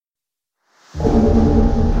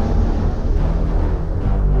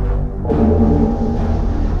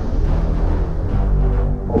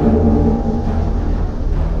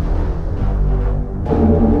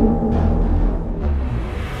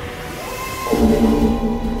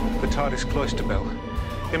The TARDIS Cloister bell.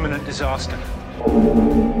 Imminent disaster.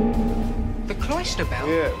 The Cloister bell?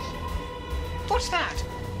 Yes. What's that?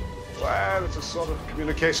 Well, it's a sort of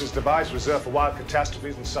communications device reserved for wild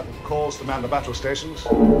catastrophes and sudden calls to man the battle stations.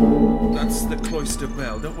 That's the Cloister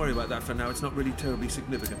bell. Don't worry about that for now. It's not really terribly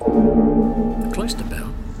significant. The Cloister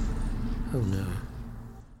bell? Oh no.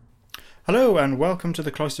 Hello and welcome to the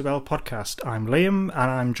Cloister Bell podcast. I'm Liam and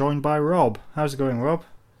I'm joined by Rob. How's it going, Rob?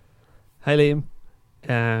 Hi, Liam.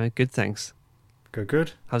 Good, thanks.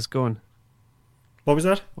 Good. How's it going? What was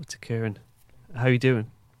that? What's occurring? How you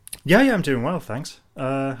doing? Yeah, I'm doing well, thanks.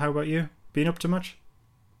 How about you? Been up to much?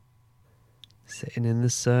 Sitting in the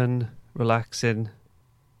sun, relaxing.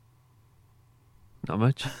 Not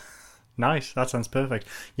much. Nice, that sounds perfect.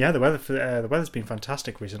 Yeah, the weather's been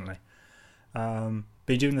fantastic recently. Been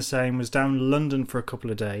doing the same. Was down London for a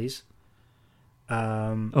couple of days.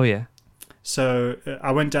 Oh yeah. So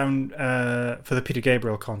I went down for the Peter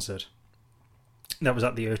Gabriel concert. That was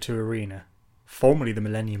at the O2 Arena, formerly the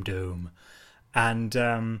Millennium Dome, and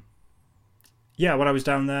when I was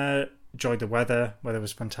down there, enjoyed the weather. Weather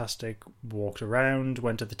was fantastic. Walked around,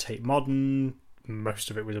 went to the Tate Modern. Most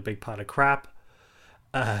of it was a big pile of crap.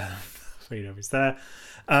 It's there.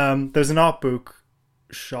 There was an art book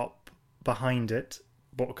shop behind it.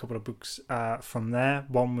 Bought a couple of books from there.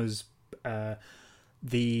 One was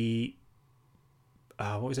the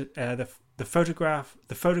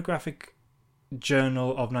photographic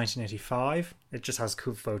journal of 1985. It just has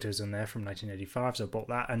cool photos in there from 1985, so I bought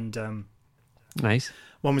that. And nice.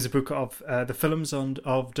 One was a book of the films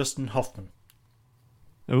of Dustin Hoffman.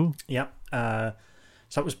 Oh, yeah. So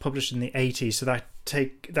that was published in the 80s. So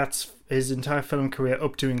that's his entire film career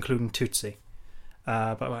up to including Tootsie.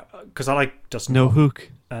 But because I like Dustin no Hoffman.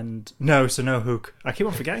 Hook. And no Hook. I keep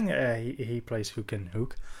on forgetting that he plays Hook in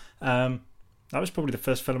Hook. That was probably the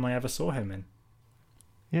first film I ever saw him in.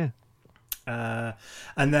 Yeah.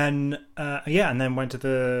 And then went to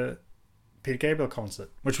the Peter Gabriel concert,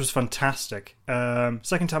 which was fantastic.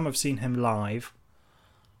 Second time I've seen him live.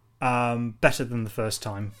 Better than the first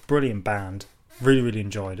time. Brilliant band. Really, really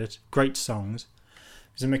enjoyed it. Great songs.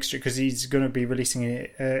 It was a mixture because he's going to be releasing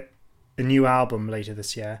a new album later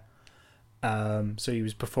this year. So he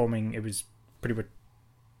was performing. It was pretty much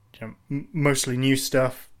mostly new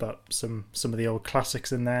stuff, but some of the old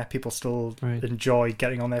classics in there. People still enjoy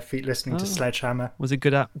getting on their feet listening to Sledgehammer. Was it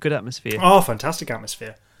good atmosphere? Oh, fantastic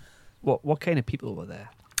atmosphere. What kind of people were there?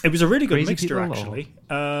 It was a really good Crazy mixture, people, actually.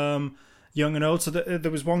 Young and old. So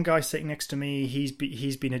there was one guy sitting next to me. He's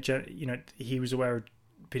been he was aware of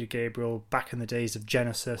Peter Gabriel back in the days of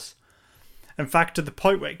Genesis. In fact, to the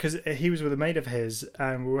point where, because he was with a mate of his,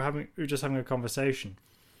 and we were just having a conversation.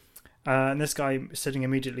 And this guy sitting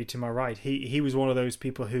immediately to my right, he was one of those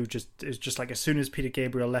people who is just like, as soon as Peter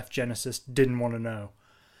Gabriel left Genesis, didn't want to know.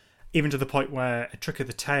 Even to the point where A Trick of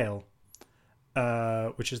the Tail,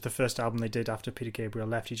 which is the first album they did after Peter Gabriel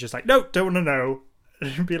left, he's just like, no, don't want to know. And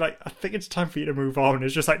he'd be like, I think it's time for you to move on.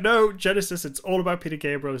 It's just like, no, Genesis, it's all about Peter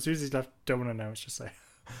Gabriel. As soon as he's left, don't want to know. It's just like,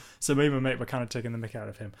 so me and my mate were kind of taking the mick out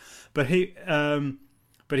of him. But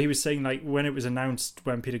he was saying, like, when it was announced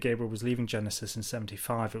when Peter Gabriel was leaving Genesis in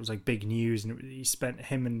 75, it was like big news, and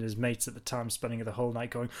him and his mates at the time spending the whole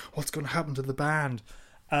night going, what's going to happen to the band?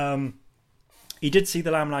 He did see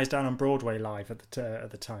The Lamb Lies Down on Broadway live at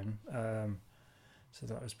the time, so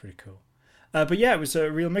that was pretty cool. But yeah, it was a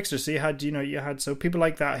real mixture. So you had so people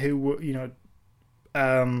like that who were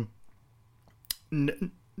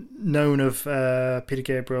known of Peter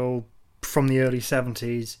Gabriel from the early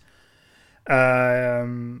 70s.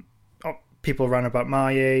 People around about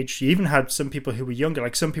my age. You even had some people who were younger,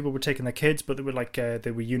 like some people were taking their kids, but they were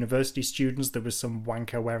they were university students. There was some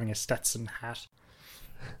wanker wearing a Stetson hat.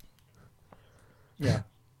 Yeah,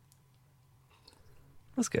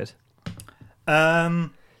 that's good.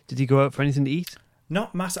 Did you go out for anything to eat?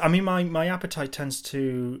 Not massive. I mean, my appetite tends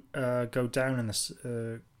to go down in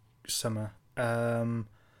the summer.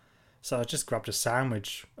 So I just grabbed a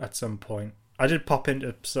sandwich at some point. I did pop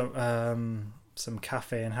into some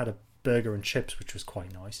cafe and had a burger and chips, which was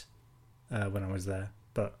quite nice when I was there.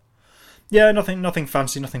 But yeah, nothing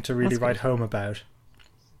fancy, nothing to really write home about.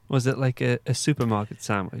 Was it like a supermarket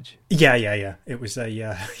sandwich? Yeah. It was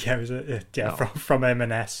from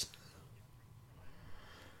M&S.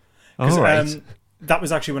 Oh, right. That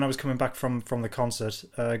was actually when I was coming back from the concert.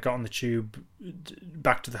 Got on the tube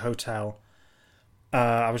back to the hotel.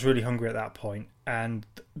 I was really hungry at that point, and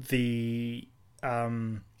the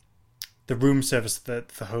room service at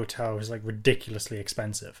the hotel was like ridiculously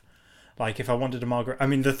expensive. Like if I wanted a margarita, I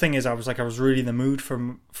mean, the thing is, I was really in the mood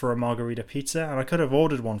for a margarita pizza, and I could have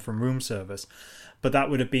ordered one from room service, but that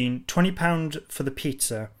would have been £20 for the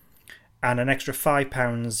pizza, and an extra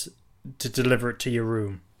 £5 to deliver it to your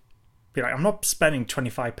room. Be like, I'm not spending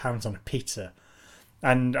 £25 on a pizza,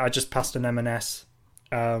 and I just passed an M&S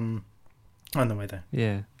on the way there.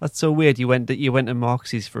 Yeah, that's so weird. You went to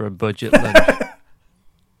Moxie's for a budget lunch.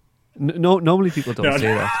 No, normally people don't say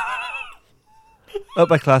that.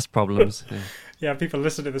 Upper class problems. Yeah, people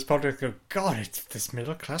listen to this podcast and go, God, it's this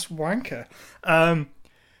middle class wanker.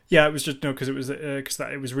 Yeah, it was just because it was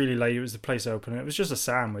it was really late. It was the place open. It was just a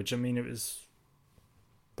sandwich. I mean, it was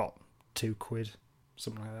about £2,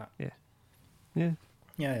 something like that. Yeah.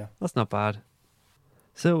 That's not bad.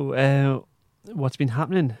 So, what's been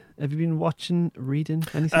happening? Have you been watching, reading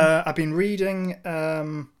anything? I've been reading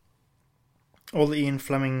all the Ian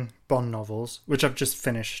Fleming Bond novels, which I've just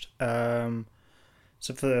finished.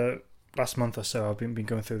 So for the last month or so, I've been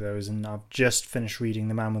going through those, and I've just finished reading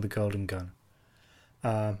The Man with the Golden Gun.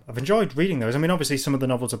 I've enjoyed reading those. I mean, obviously some of the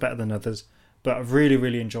novels are better than others, but I've really,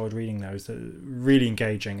 really enjoyed reading those. They're really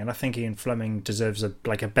engaging, and I think Ian Fleming deserves a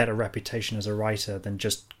better reputation as a writer than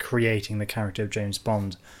just creating the character of James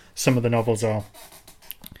Bond. Some of the novels are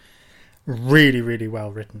really, really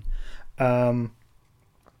well written. And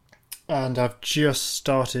I've just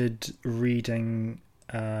started reading,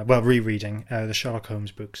 rereading the Sherlock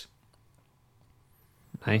Holmes books.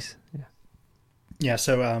 Nice. Yeah. Yeah,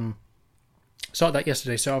 so started that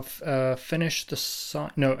yesterday. So I've finished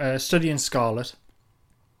Study in Scarlet,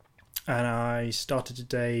 and I started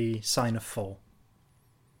today Sign of Fall.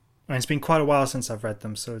 And it's been quite a while since I've read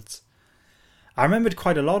them, so I remembered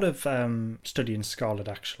quite a lot of Study in Scarlet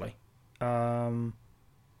actually.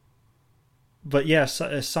 But yeah,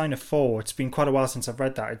 Sign of Fall. It's been quite a while since I've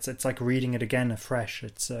read that. It's like reading it again afresh.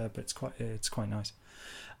 But it's quite nice.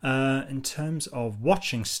 In terms of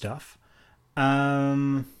watching stuff,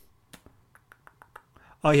 oh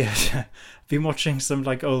yeah, I've been watching some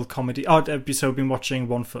like old comedy. So I've been watching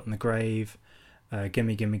One Foot in the Grave,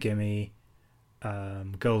 Gimme Gimme Gimme,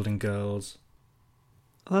 Golden Girls.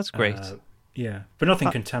 Oh, that's great. Yeah, but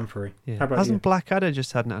nothing contemporary. Yeah. How about Hasn't you? Blackadder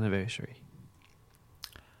just had an anniversary?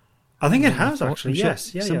 I think it has actually.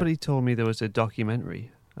 Yes, yeah. Somebody told me there was a documentary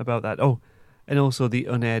about that. Oh, and also the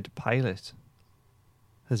unaired pilot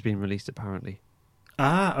has been released apparently.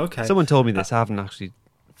 Ah, okay. Someone told me this. I haven't actually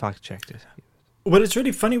fact checked it. Well, it's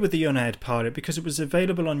really funny with the unaired pilot because it was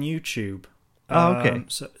available on YouTube. Oh, okay.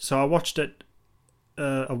 So I watched it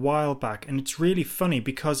a while back, and it's really funny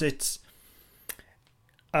because it's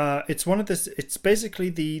one of this. It's basically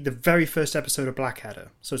the very first episode of Blackadder.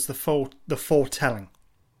 So it's the foretelling.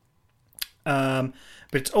 But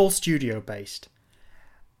it's all studio based,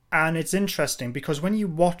 and it's interesting because when you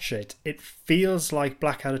watch it, it feels like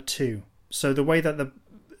Blackadder 2. So the way that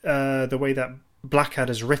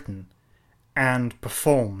Blackadder's written and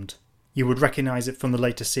performed, you would recognize it from the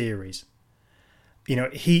later series. You know,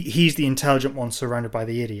 he's the intelligent one surrounded by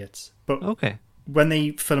the idiots. But when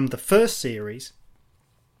they filmed the first series,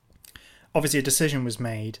 obviously a decision was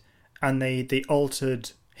made, and they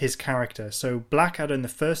altered his character. So Blackadder in the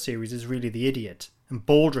first series is really the idiot, and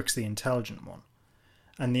Baldrick's the intelligent one.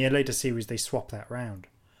 And the later series they swap that round.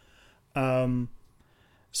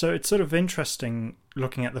 So it's sort of interesting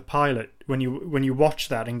looking at the pilot when you watch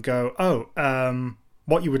that and go,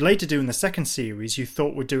 what you would later do in the second series you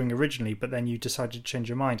thought were doing originally, but then you decided to change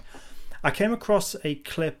your mind. I came across a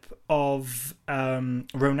clip of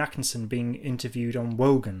Rowan Atkinson being interviewed on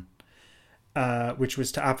Wogan, which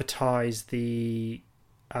was to advertise the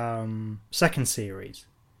second series,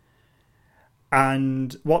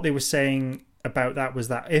 and what they were saying about that was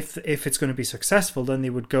that if it's going to be successful, then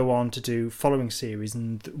they would go on to do following series,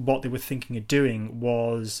 and what they were thinking of doing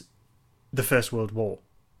was the First World War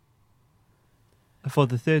for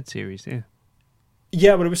the third series. But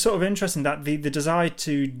it was sort of interesting that the desire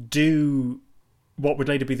to do what would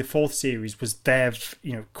later be the fourth series was there,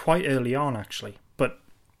 quite early on actually. But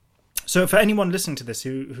so for anyone listening to this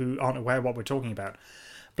who aren't aware of what we're talking about,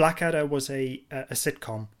 Blackadder was a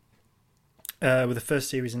sitcom with the first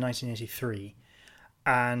series in 1983,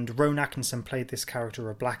 and Rowan Atkinson played this character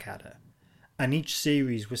of Blackadder, and each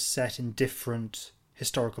series was set in different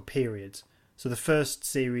historical periods. So the first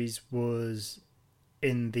series was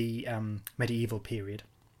in the medieval period,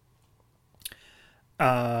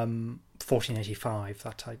 1485,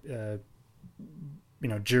 that type,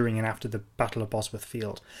 during and after the Battle of Bosworth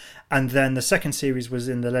Field. And then the second series was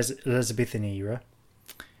in the Elizabethan era.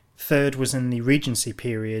 Third was in the Regency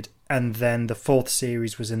period, and then the fourth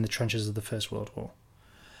series was in the trenches of the First World War.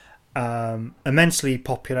 Immensely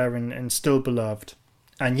popular and still beloved.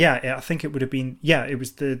 And yeah, I think it would have been, it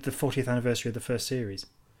was the 40th anniversary of the first series.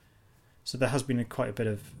 So there has been quite a bit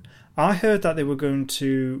of... I heard that they were going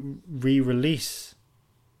to re-release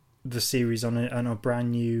the series on a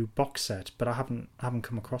brand new box set, but I haven't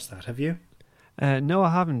come across that. Have you? No,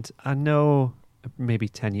 I haven't. I know maybe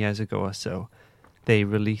 10 years ago or so, they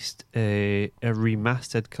released a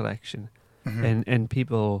remastered collection, and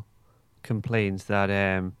people complained that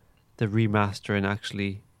the remastering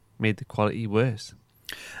actually made the quality worse.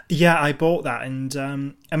 Yeah, I bought that, and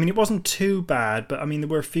I mean, it wasn't too bad, but I mean, there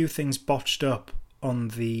were a few things botched up on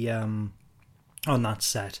the on that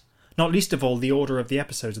set. Not least of all, the order of the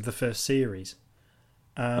episodes of the first series.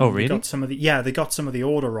 Oh, really? They got some of the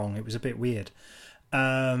order wrong. It was a bit weird.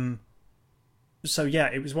 So yeah,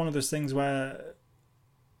 it was one of those things where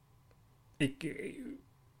it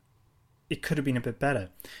could have been a bit better.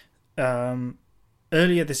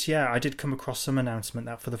 Earlier this year, I did come across some announcement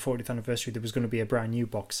that for the 40th anniversary there was going to be a brand new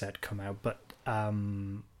box set come out, but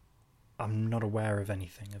I'm not aware of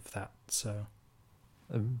anything of that. So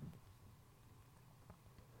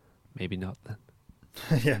maybe not then.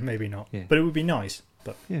 Yeah, maybe not. Yeah. But it would be nice.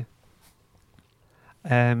 But yeah.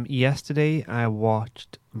 Yesterday I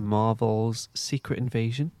watched Marvel's Secret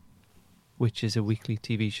Invasion, which is a weekly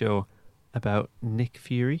TV show about Nick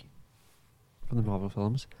Fury from the Marvel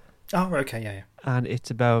films. Oh, okay, yeah. And it's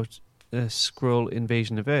about a Skrull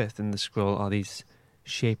invasion of Earth, and the Skrull are these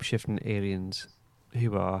shape-shifting aliens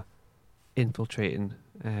who are infiltrating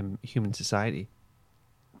human society.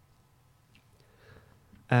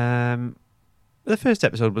 The first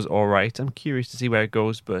episode was alright. I'm curious to see where it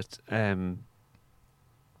goes, but I'm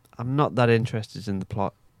not that interested in the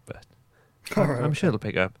plot, but I'm sure it'll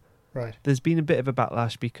pick up. Right. There's been a bit of a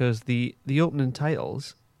backlash because the opening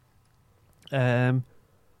titles,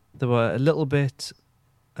 they were a little bit,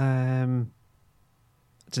 I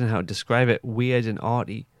don't know how to describe it, weird and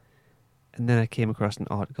arty. And then I came across an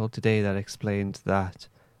article today that explained that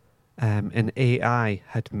an AI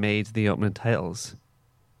had made the opening titles.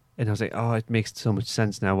 And I was like, oh, it makes so much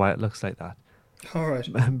sense now why it looks like that. All right.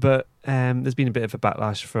 But there's been a bit of a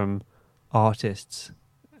backlash from artists,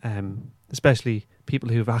 especially people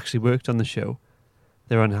who've actually worked on the show.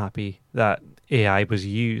 They're unhappy that AI was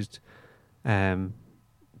used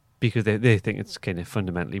because they think it's kind of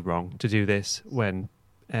fundamentally wrong to do this when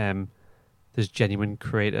there's genuine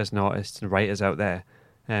creators and artists and writers out there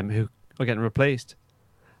who are getting replaced.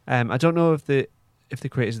 I don't know if the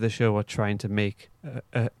creators of the show are trying to make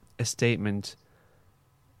a statement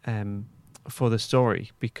for the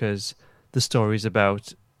story, because the story is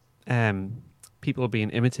about people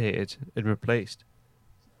being imitated and replaced.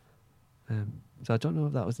 So I don't know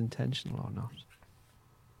if that was intentional or not.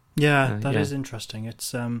 Yeah, that is interesting.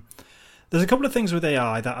 It's there's a couple of things with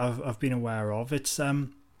AI that I've been aware of. It's I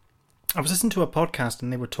was listening to a podcast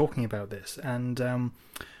and they were talking about this, and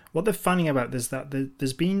what they're finding about this is that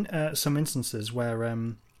there's been some instances where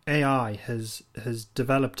AI has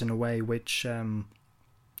developed in a way which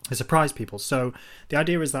has surprised people. So the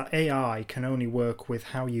idea is that AI can only work with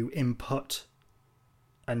how you input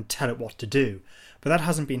and tell it what to do, but that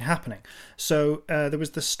hasn't been happening. So there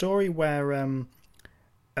was the story where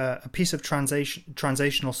a piece of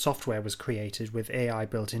translational software was created with AI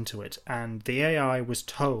built into it, and the AI was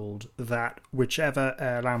told that whichever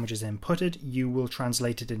language is inputted, you will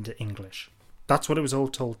translate it into English. That's what it was all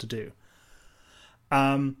told to do.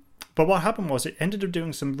 But what happened was it ended up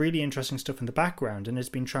doing some really interesting stuff in the background, and it's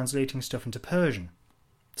been translating stuff into Persian.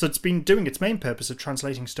 So it's been doing its main purpose of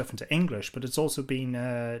translating stuff into English, but it's also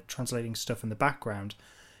been translating stuff in the background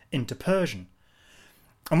into Persian.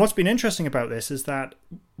 And what's been interesting about this is that,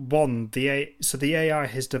 one, the AI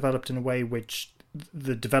has developed in a way which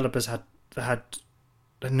the developers had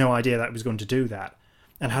no idea that it was going to do that,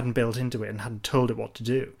 and hadn't built into it and hadn't told it what to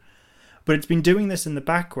do. But it's been doing this in the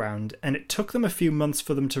background, and it took them a few months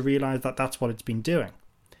for them to realise that that's what it's been doing.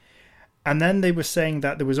 And then they were saying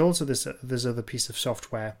that there was also this other piece of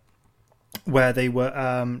software where they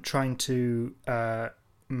were trying to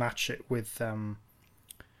match it with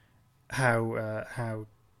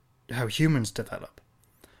how humans develop.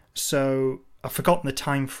 So I've forgotten the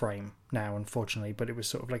time frame now, unfortunately, but it was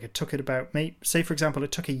sort of like it took a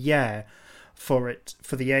year for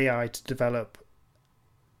the AI to develop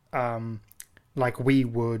like we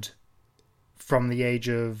would from the age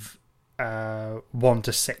of 1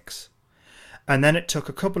 to 6. And then it took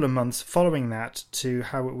a couple of months following that to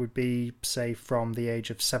how it would be, say, from the age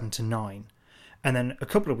of 7 to 9. And then a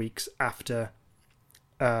couple of weeks after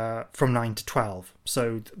from 9 to 12.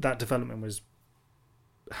 So that development was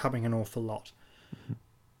happening an awful lot. Mm-hmm.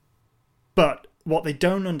 But what they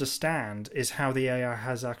don't understand is how the AI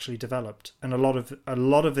has actually developed, and a lot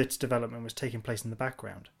of its development was taking place in the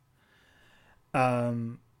background.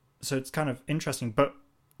 So it's kind of interesting. But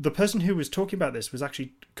the person who was talking about this was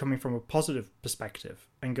actually coming from a positive perspective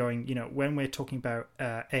and going, when we're talking about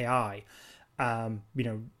AI, a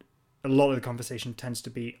lot of the conversation tends to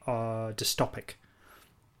be dystopic.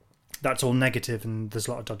 That's all negative, and there's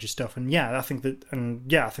a lot of dodgy stuff. And I think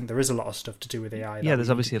there is a lot of stuff to do with AI. Yeah, there's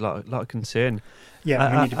obviously a lot of concern.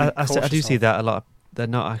 Yeah, we need to be I do see of. that a lot. They're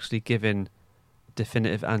not actually giving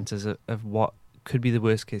definitive answers of what could be the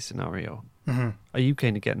worst case scenario. Mm-hmm. Are you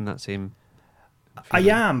kind of getting that same I feeling?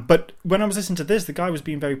 am, but when I was listening to this, the guy was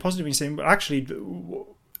being very positive and saying, but actually,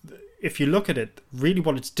 if you look at it, really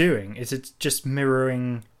what it's doing is it's just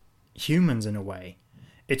mirroring humans in a way.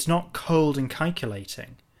 It's not cold and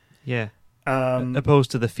calculating. Yeah.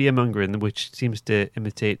 Opposed to the fear-mongering, which seems to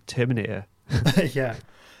imitate Terminator. Yeah.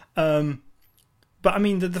 But I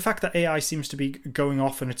mean, the fact that AI seems to be going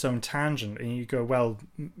off on its own tangent, and you go, well,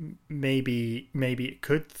 maybe it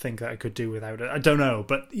could think that it could do without it. I don't know,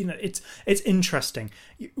 but it's interesting.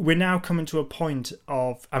 We're now coming to a point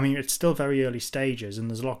of, I mean, it's still very early stages, and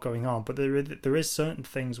there's a lot going on, but there is certain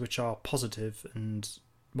things which are positive, and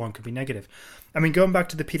one could be negative. I mean, going back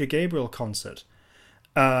to the Peter Gabriel concert,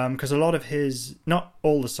 because a lot of his, not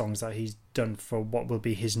all the songs that he's done for what will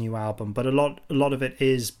be his new album, but a lot of it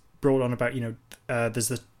is brought on about, there's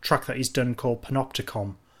the track that he's done called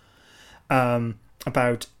Panopticon,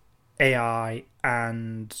 about AI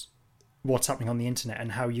and what's happening on the internet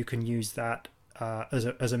and how you can use that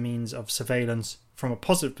as a means of surveillance from a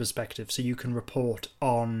positive perspective, so you can report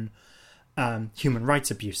on human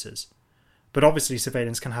rights abuses. But obviously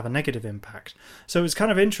surveillance can have a negative impact. So it's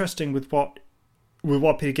kind of interesting with what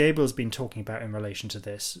Peter Gabriel's been talking about in relation to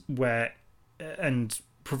this, and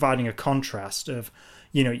providing a contrast of,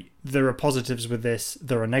 there are positives with this,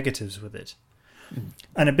 there are negatives with it.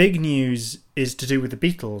 And a big news is to do with the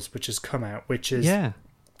Beatles, which has come out, which is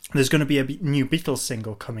there's going to be a new Beatles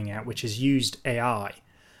single coming out, which has used AI.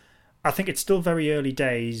 I think it's still very early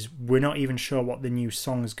days. We're not even sure what this new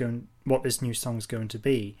song is going to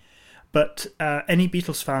be. But any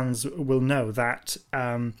Beatles fans will know that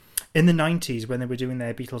in the 90s, when they were doing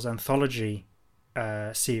their Beatles anthology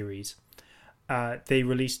series, they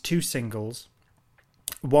released 2 singles.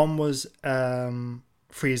 One was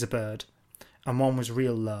Free as a Bird, and one was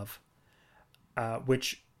Real Love,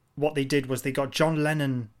 which what they did was they got John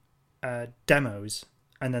Lennon demos,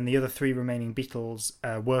 and then the other 3 remaining Beatles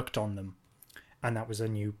worked on them, and that was a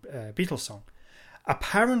new Beatles song.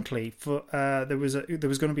 Apparently, there was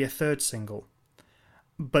going to be a 3rd single,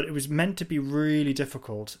 but it was meant to be really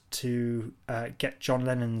difficult to get John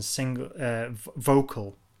Lennon's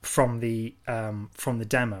vocal from the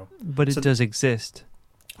demo. But it does exist.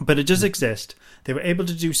 But it does exist. They were able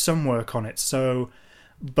to do some work on it,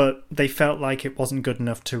 but they felt like it wasn't good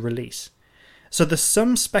enough to release. So there's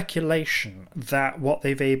some speculation that what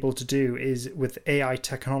they've able to do is, with AI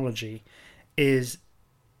technology, is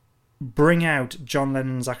bring out John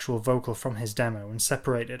Lennon's actual vocal from his demo and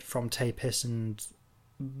separate it from tape hiss and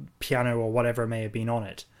piano or whatever may have been on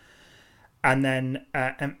it, and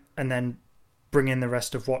then bring in the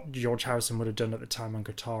rest of what George Harrison would have done at the time on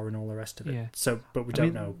guitar and all the rest of it. Yeah. So, but we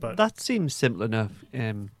don't know. But that seems simple enough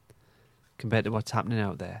compared to what's happening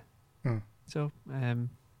out there. So,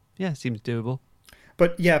 it seems doable.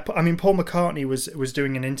 But yeah, I mean, Paul McCartney was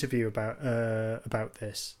doing an interview about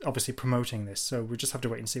this, obviously promoting this. So we just have to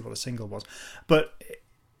wait and see what the single was. But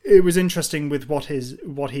it was interesting with what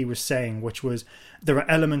he was saying, which was there are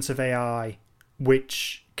elements of AI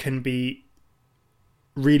which can be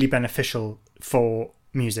really beneficial for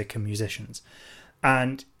music and musicians.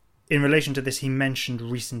 And in relation to this, he mentioned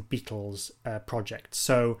recent Beatles projects.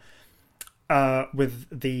 So with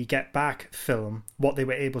the Get Back film, what they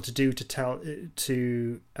were able to do for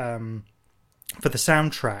the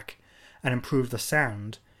soundtrack and improve the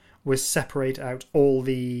sound was separate out all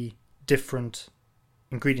the different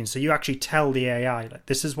ingredients. So you actually tell the AI, like,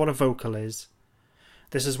 this is what a vocal is,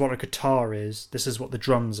 this is what a guitar is, this is what the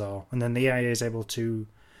drums are, and then the AI is able to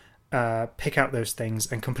pick out those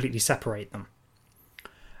things and completely separate them.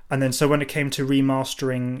 And then so when it came to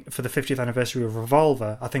remastering for the 50th anniversary of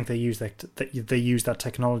Revolver, I think they used that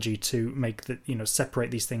technology to make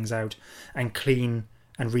separate these things out and clean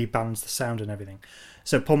and rebalance the sound and everything.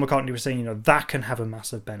 So Paul McCartney was saying, that can have a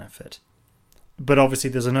massive benefit. But obviously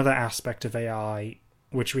there's another aspect of AI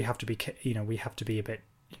which we have to be a bit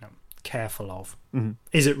careful of. Mm-hmm.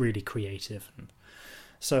 Is it really creative? And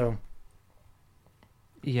so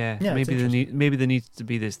maybe there needs to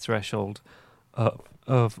be this threshold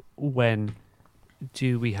of when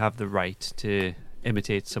do we have the right to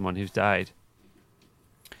imitate someone who's died?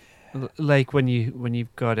 Like when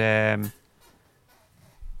you've got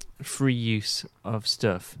free use of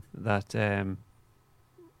stuff that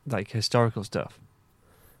like historical stuff.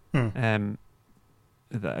 I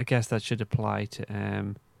guess that should apply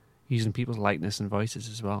to using people's likeness and voices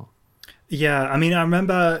as well. Yeah, I mean, I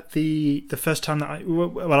remember the first time that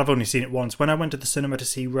I've only seen it once. When I went to the cinema to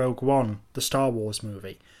see Rogue One, the Star Wars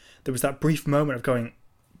movie, there was that brief moment of going,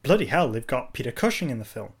 bloody hell, they've got Peter Cushing in the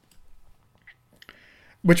film.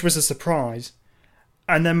 Which was a surprise.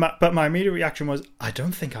 And then, but my immediate reaction was, I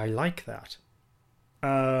don't think I like that.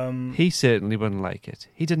 He certainly wouldn't like it.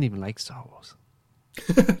 He didn't even like Star Wars.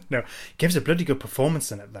 No, gives a bloody good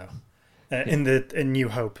performance in it though. In New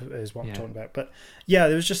Hope is what I'm talking about. But yeah,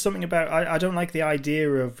 there was just something about I don't like the idea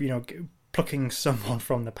of plucking someone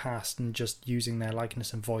from the past and just using their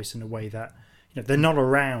likeness and voice in a way that they're not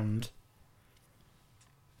around.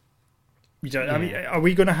 I mean, are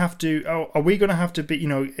we going to have to? Are we going to have to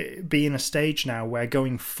be in a stage now where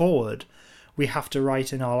going forward we have to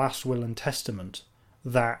write in our last will and testament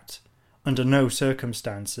that under no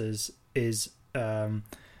circumstances is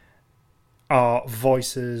our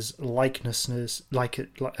voices, our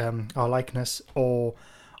likeness, or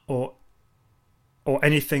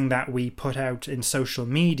anything that we put out in social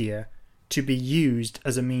media to be used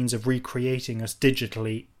as a means of recreating us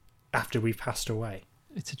digitally after we've passed away?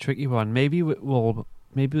 It's a tricky one. Maybe there'll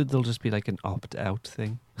just be like an opt-out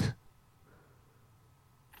thing.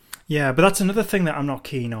 Yeah, but that's another thing that I'm not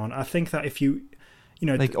keen on. I think that if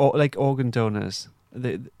like organ donors.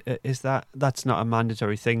 That's not a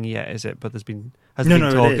mandatory thing yet, is it? But has been talk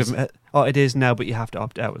it is. It is now, but you have to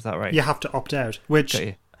opt out. Is that right? You have to opt out, which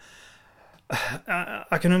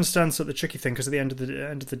I can understand. Sort of the tricky thing, because at the end of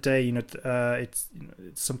the day, it's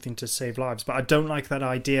something to save lives. But I don't like that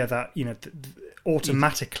idea that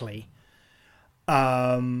automatically,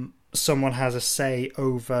 someone has a say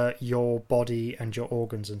over your body and your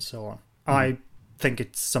organs and so on. I think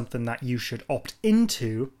it's something that you should opt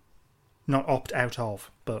into, not opt out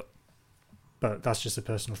of, but that's just a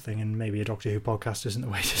personal thing, and maybe a Doctor Who podcast isn't the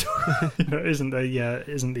way to talk. Isn't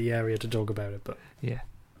the area to talk about it. But yeah.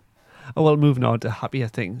 Oh well, moving on to happier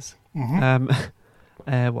things. What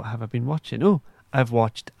have I been watching? Oh, I've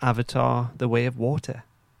watched Avatar: The Way of Water.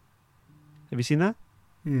 Have you seen that?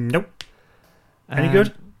 Nope. Any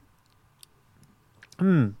good?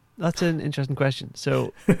 That's an interesting question.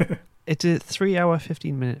 So, it's a 3-hour,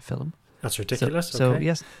 15-minute film. That's ridiculous. So okay.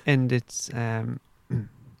 Yes, and it's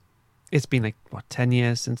been 10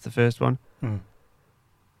 years since the first one.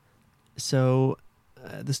 So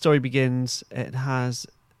the story begins. It has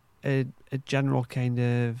a general kind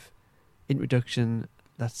of introduction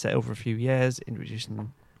that's set over a few years,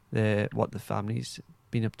 introducing what the family's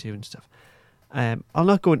been up to and stuff. I'll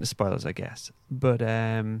not go into spoilers, I guess, but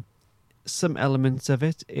some elements of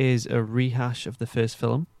it is a rehash of the first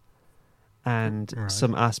film. And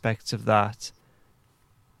some aspects of that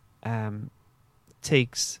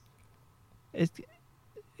takes the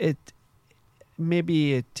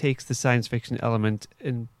science fiction element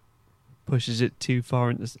and pushes it too far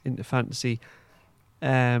into fantasy,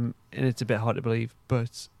 and it's a bit hard to believe.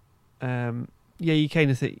 But you kind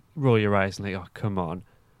of roll your eyes and oh, come on.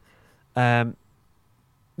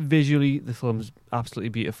 Visually, the film's absolutely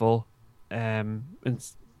beautiful, and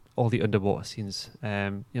all the underwater scenes,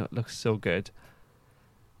 it looks so good.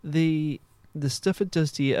 The stuff it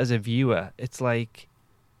does to you as a viewer, it's like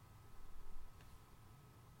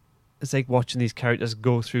watching these characters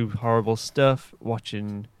go through horrible stuff,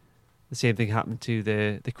 watching the same thing happen to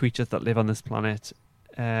the creatures that live on this planet.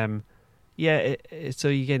 So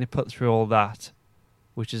you kind of put through all that,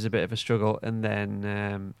 which is a bit of a struggle, and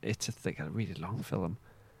then it's a really long film.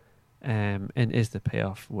 And is the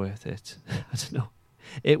payoff worth it? I don't know.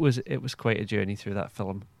 It was quite a journey through that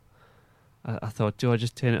film. I thought, do I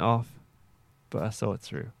just turn it off? But I saw it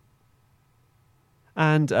through.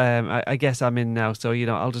 And I guess I'm in now, so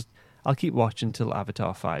I'll keep watching till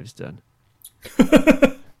Avatar 5's done.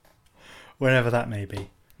 Whenever that may be.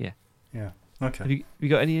 Yeah. Yeah. Okay. Have you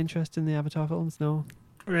got any interest in the Avatar films? No?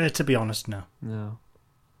 To be honest, no. No.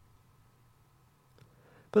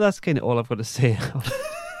 But that's kind of all I've got to say.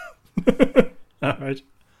 All right.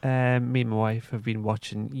 Me and my wife have been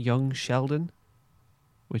watching Young Sheldon,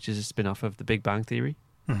 which is a spin-off of The Big Bang Theory.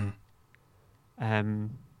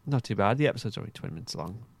 Not too bad. The episode's only 20 minutes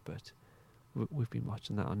long, but we've been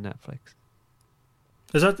watching that on Netflix.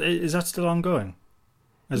 Is that still ongoing?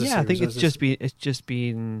 I think it's just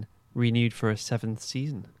been renewed for a 7th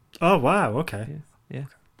season. Oh wow! Okay. Yeah.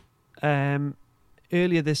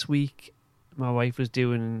 Earlier this week, my wife was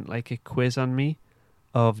doing a quiz on me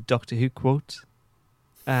of Doctor Who quotes,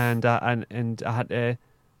 and I had to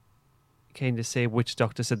kind of say which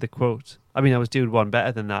Doctor said the quote. I mean, I was doing one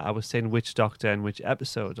better than that. I was saying which Doctor and which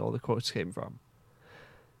episode all the quotes came from,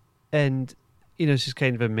 and it's just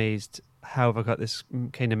kind of amazed how have I got this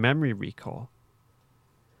kind of memory recall.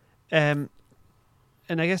 And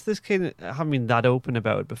I guess this kind of, I haven't been that open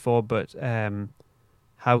about it before, but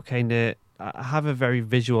how kind of I have a very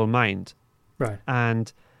visual mind, Right.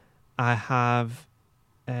 and I have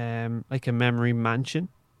like a memory mansion,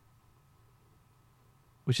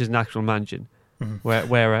 which is an actual mansion,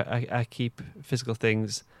 where I keep physical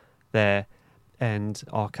things there and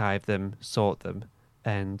archive them, sort them,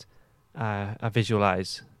 and I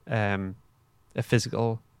visualize a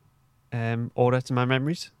physical order to my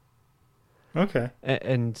memories. Okay.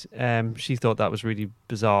 And she thought that was really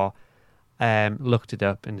bizarre. Looked it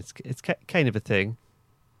up, and it's kind of a thing.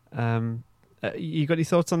 You got any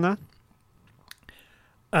thoughts on that?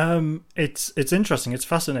 It's interesting. It's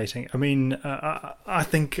fascinating. I mean, I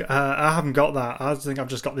think I haven't got that. I think I've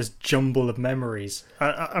just got this jumble of memories.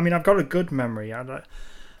 I mean, I've got a good memory. I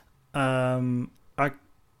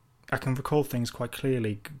can recall things quite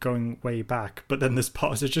clearly going way back. But then this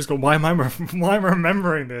part is just going, why am I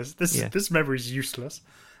remembering this? This memory is useless.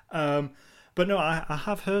 But no, I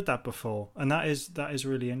have heard that before, and that is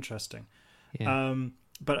really interesting. Yeah.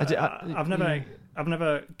 But I've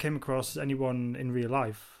never came across anyone in real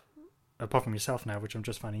life, apart from yourself now, which I'm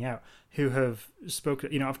just finding out, who have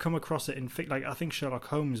spoken. I've come across it in like I think Sherlock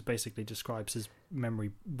Holmes basically describes his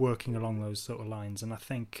memory working along those sort of lines, and I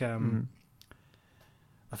think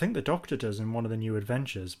the Doctor does in one of the new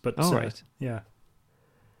adventures. But right, yeah.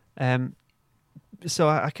 So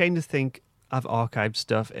I kind of think I've archived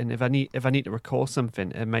stuff, and if I need to recall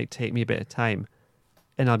something, it might take me a bit of time,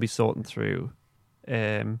 and I'll be sorting through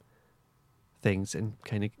things and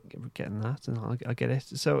kind of getting that, and I'll get it.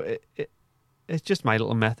 So it's just my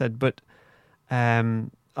little method, but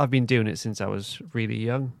I've been doing it since I was really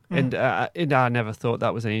young, and I never thought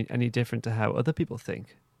that was any different to how other people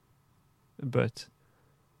think. But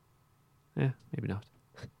yeah, maybe not.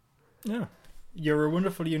 Yeah, you're a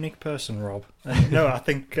wonderful, unique person, Rob. No, I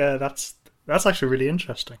think that's actually really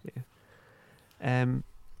interesting. Yeah.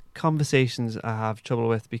 Conversations I have trouble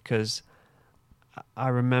with because I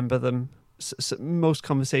remember them. Most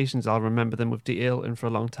conversations I'll remember them with detail and for a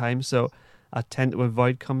long time. So I tend to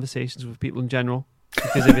avoid conversations with people in general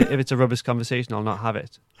because if it's a rubbish conversation, I'll not have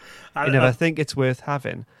it. And if I think it's worth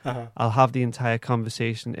having, I'll have the entire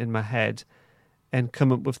conversation in my head and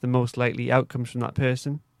come up with the most likely outcomes from that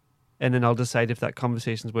person, and then I'll decide if that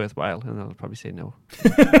conversation's worthwhile, and I'll probably say no.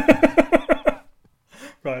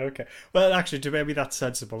 Right, okay. Well, actually, maybe that's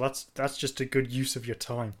sensible. That's just a good use of your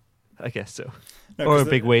time. I guess so. No, or a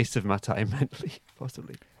big waste of my time, mentally,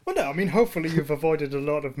 possibly. Well, no, I mean, hopefully you've avoided a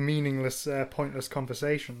lot of meaningless, pointless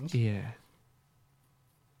conversations. Yeah.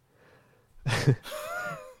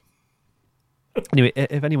 Anyway,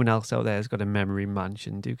 if anyone else out there has got a memory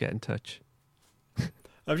mansion, do get in touch.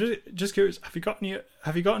 I'm just curious. Have you got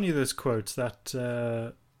any of those quotes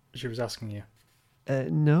that she was asking you?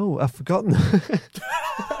 No, I've forgotten.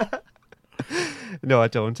 No, I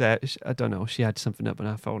don't. I don't know. She had something up on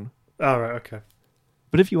her phone. Oh, right, okay.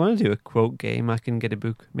 But if you want to do a quote game, I can get a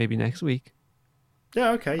book maybe next week.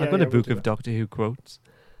 Yeah, okay. Yeah, I've got a book of Doctor Who quotes.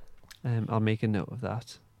 I'll make a note of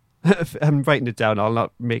that. I'm writing it down. I'll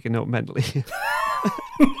not make a note mentally.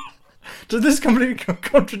 Does this completely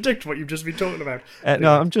contradict what you've just been talking about?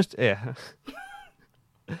 No, I'm just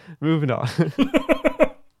moving on.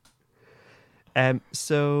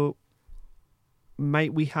 So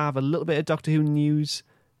might we have a little bit of Doctor Who news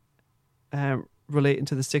relating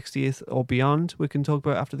to the 60th or beyond we can talk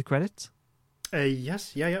about after the credits?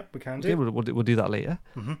 Yes, yeah, we can do. Okay, we'll do that later.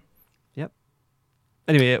 Mm-hmm. Yep.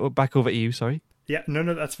 Anyway, we're back over to you, sorry. Yeah, no,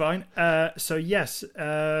 that's fine. So yes,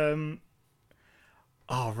 Rob,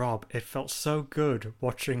 it felt so good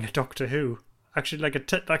watching a Doctor Who. Actually,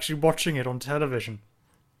 actually watching it on television.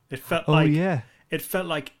 It felt it felt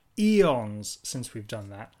like eons since we've done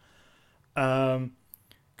that.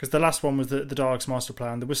 Because the last one was the Daleks' Master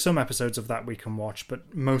Plan. There were some episodes of that we can watch,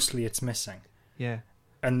 but mostly it's missing. Yeah.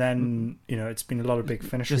 And then, it's been a lot of Big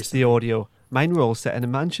Finish Just recently. the audio. Mine were all set in a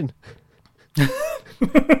mansion.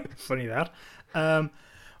 Funny that.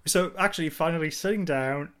 So actually finally sitting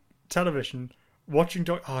down, television, watching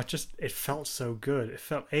it felt so good. It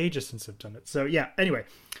felt ages since I've done it. So yeah, anyway.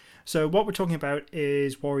 So what we're talking about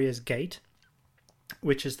is Warrior's Gate,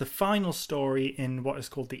 which is the final story in what is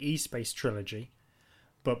called the E-Space Trilogy.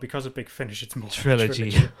 But because of Big Finish, it's more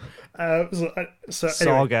Trilogy. So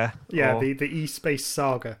Saga. anyway, yeah, the E-Space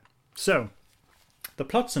Saga. So, the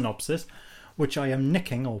plot synopsis, which I am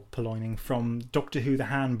nicking or purloining from Doctor Who The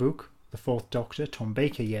Handbook, the Fourth Doctor, Tom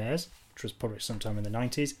Baker years, which was published sometime in the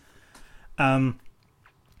 90s.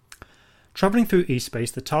 Travelling through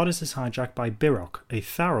E-space, the TARDIS is hijacked by Birok, a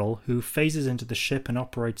Tharrel who phases into the ship and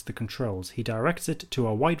operates the controls. He directs it to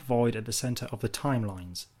a white void at the centre of the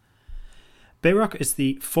timelines. Birok is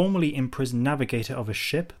the formerly imprisoned navigator of a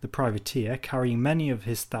ship, the Privateer, carrying many of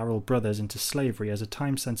his Tharrel brothers into slavery as a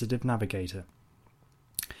time-sensitive navigator.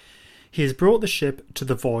 He has brought the ship to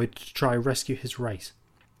the void to try rescue his race.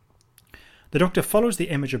 The Doctor follows the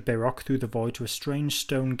image of Birok through the void to a strange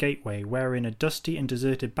stone gateway wherein a dusty and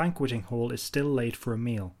deserted banqueting hall is still laid for a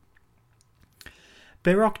meal.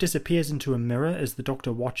 Birok disappears into a mirror as the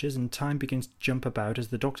Doctor watches, and time begins to jump about as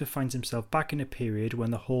the Doctor finds himself back in a period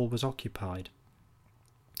when the hall was occupied.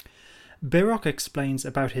 Birok explains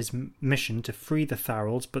about his mission to free the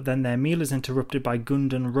Tharrels, but then their meal is interrupted by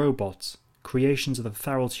Gundan robots, creations of the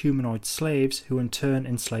Tharrels' humanoid slaves who in turn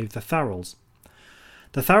enslave the Tharrels.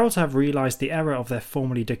 The Tharrels have realised the error of their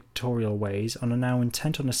formerly dictatorial ways and are now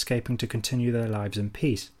intent on escaping to continue their lives in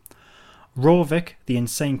peace. Rorvik, the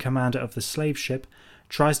insane commander of the slave ship,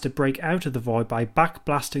 tries to break out of the void by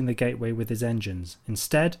back-blasting the gateway with his engines.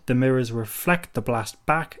 Instead, the mirrors reflect the blast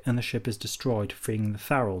back and the ship is destroyed, freeing the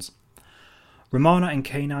Tharrels. Romana and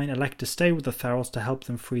K9 elect to stay with the Tharrels to help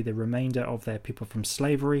them free the remainder of their people from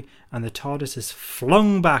slavery, and the TARDIS is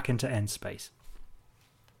flung back into N-space.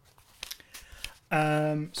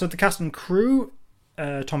 So the cast and crew,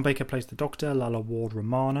 Tom Baker plays the Doctor, Lalla Ward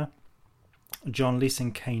Romana, John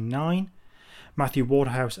Leeson K9, Matthew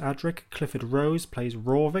Waterhouse Adric, Clifford Rose plays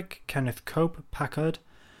Rorvik, Kenneth Cope Packard,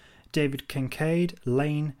 David Kincaid,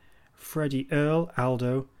 Lane, Freddie Earle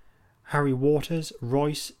Aldo, Harry Waters,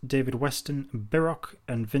 Royce, David Weston, Birok,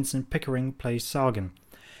 and Vincent Pickering plays Sargon.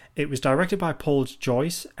 It was directed by Paul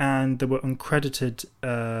Joyce, and there were uncredited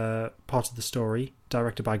parts of the story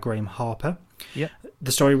directed by Graham Harper. Yep.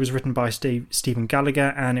 The story was written by Stephen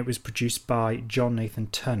Gallagher, and it was produced by John Nathan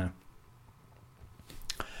Turner.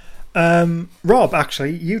 Rob,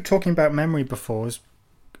 actually, you talking about memory before is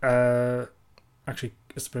actually,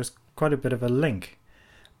 I suppose, quite a bit of a link.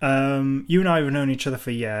 You and I have known each other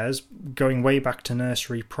for years, going way back to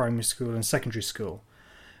nursery, primary school, and secondary school.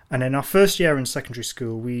 And in our first year in secondary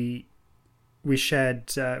school, we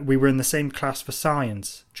were in the same class for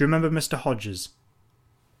science. Do you remember Mr. Hodges?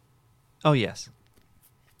 Oh, yes.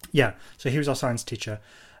 Yeah, so he was our science teacher.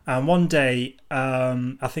 And one day,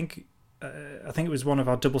 I think it was one of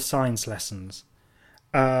our double science lessons.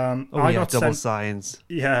 Double science.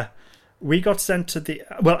 Yeah, we got sent to the.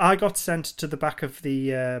 Well, I got sent to the back of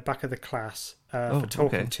the class for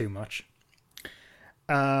talking too much.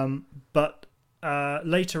 But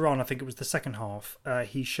later on, I think it was the second half.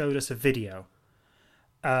 He showed us a video.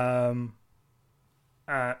 So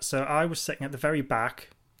I was sitting at the very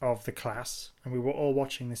back of the class, and we were all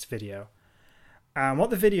watching this video. And what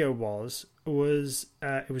the video was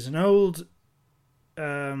it was an old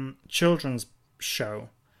children's show,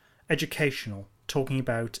 educational, talking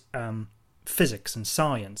about physics and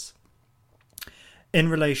science in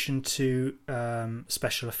relation to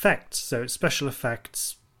special effects. So it's special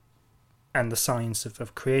effects and the science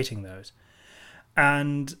of creating those.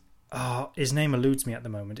 And his name eludes me at the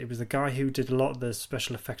moment. It was the guy who did a lot of the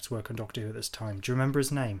special effects work on Doctor Who at this time. Do you remember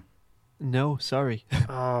his name? No, sorry.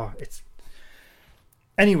 It's...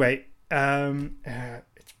 Anyway,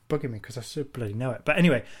 it's bugging me because I so bloody know it. But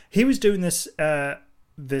anyway, he was doing this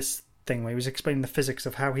this thing where he was explaining the physics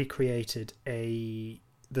of how he created the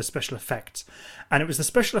special effects. And it was the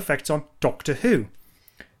special effects on Doctor Who.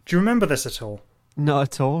 Do you remember this at all? Not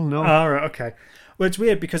at all, no. Right, okay. Well, it's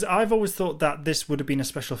weird because I've always thought that this would have been a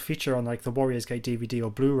special feature on like the Warriors Gate DVD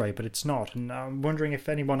or Blu-ray, but it's not. And I'm wondering if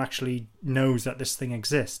anyone actually knows that this thing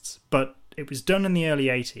exists. But it was done in the early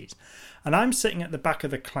 80s. And I'm sitting at the back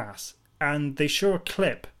of the class and they show a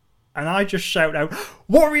clip and I just shout out,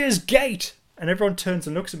 "Warriors Gate!" And everyone turns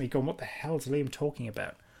and looks at me going, what the hell is Liam talking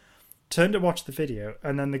about? Turn to watch the video,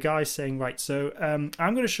 and then the guy's saying, right, so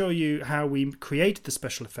I'm going to show you how we created the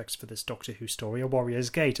special effects for this Doctor Who story, A Warrior's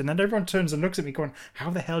Gate. And then everyone turns and looks at me going, how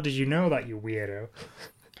the hell did you know that, you weirdo?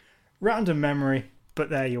 Random memory, but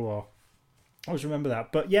there you are. I always remember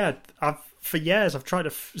that. But yeah, for years I've tried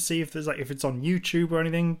to see if there's if it's on YouTube or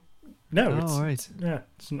anything. No, it's right. Yeah,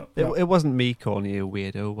 it's not. It wasn't me calling you a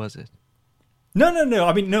weirdo, was it? No.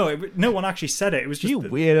 I mean, no one actually said it. It was just you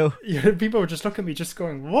weirdo. Yeah, people were just looking at me, just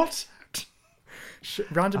going, "What?"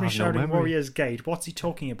 Randomly shouting Warrior's Gate. What's he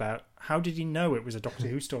talking about? How did he know it was a Doctor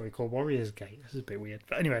Who story called Warrior's Gate? This is a bit weird.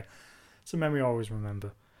 But anyway, it's a memory I always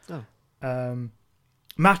remember. Oh.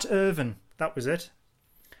 Matt Irvin, that was it.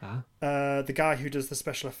 The guy who does the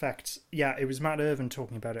special effects. Yeah, it was Matt Irvin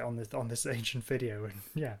talking about it on this ancient video. And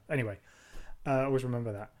yeah, anyway, I always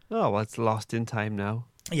remember that. Oh, well, it's lost in time now.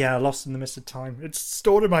 Yeah, lost in the mist of time. It's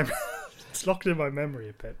stored in my, it's locked in my memory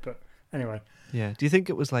a bit. But anyway, Yeah. Do you think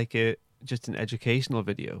it was like just an educational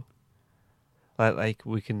video, like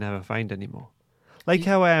we can never find anymore, like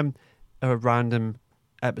how a random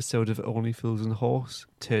episode of Only Fools and Horse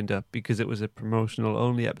turned up because it was a promotional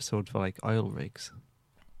only episode for like oil rigs?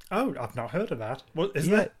 oh, I've not heard of that. What is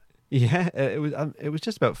that? Yeah, it was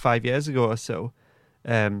just about 5 years ago or so.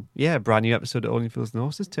 Yeah, a brand new episode of Only Fools and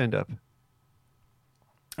Horses turned up.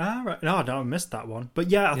 Ah, right. No, I missed that one. But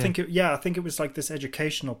yeah, I think it was like this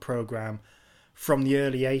educational program from the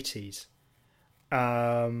early 80s.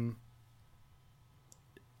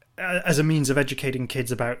 As a means of educating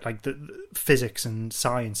kids about like the physics and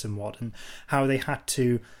science and how they had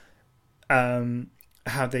to,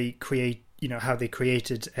 how they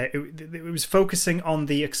created. It was focusing on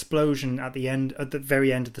the explosion at the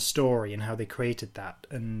very end of the story and how they created that.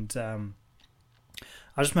 And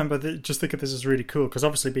I just remember just thinking this is really cool because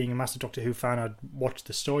obviously being a massive Doctor Who fan, I'd watched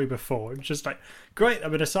the story before. It was just like, great,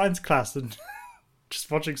 I'm in a science class and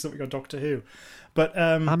just watching something on Doctor Who. But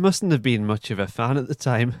I mustn't have been much of a fan at the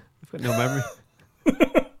time. I've got no memory.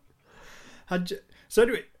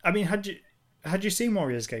 Had you seen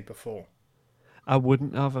Warriors Gate before? I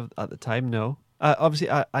wouldn't have at the time, no. Obviously,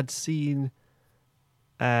 I'd seen...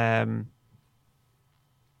 I'd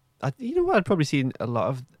probably seen a lot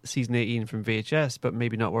of Season 18 from VHS, but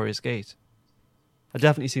maybe not Warriors Gate. I'd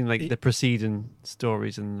definitely seen like the preceding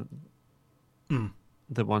stories and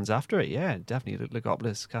the ones after it, yeah. Definitely,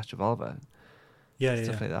 Legopolis, Catch Revolver,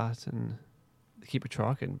 stuff like that, and Keep It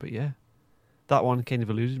Tracking, but yeah. That one kind of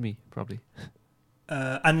eluded me, probably.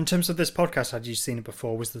 And in terms of this podcast, had you seen it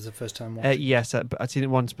before? Was this the first time watching? Yes, I'd seen it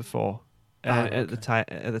once before. Okay. At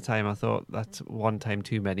the time, I thought that's one time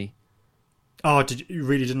too many. Oh, you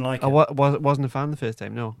really didn't like it? I wasn't a fan the first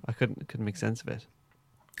time. No, I couldn't make sense of it.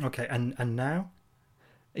 Okay, and now?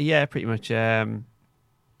 Yeah, pretty much.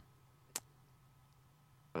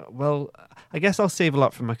 Well, I guess I'll save a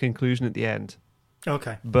lot for my conclusion at the end.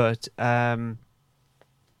 Okay, but yeah,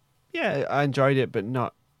 I enjoyed it, but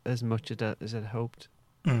not as much as I'd hoped.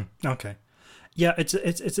 Okay, yeah, it's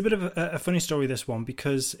a bit of a funny story, this one,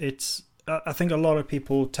 because it's I think a lot of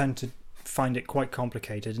people tend to find it quite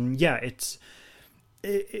complicated, and yeah, it's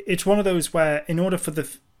one of those where in order for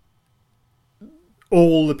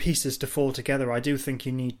all the pieces to fall together, I do think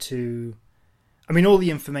you need to. I mean, all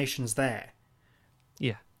the information's there.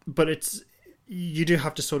 Yeah, but you do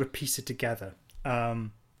have to sort of piece it together.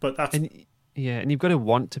 But that's and you've got to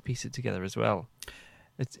want to piece it together as well.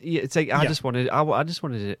 It's like I just wanted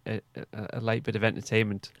a light bit of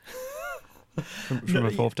entertainment from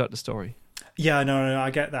a Fourth Doctor story. Yeah, no,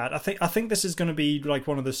 I get that. I think this is going to be like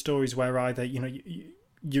one of the stories where either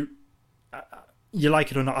you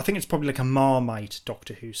like it or not. I think it's probably like a Marmite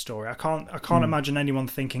Doctor Who story. I can't imagine anyone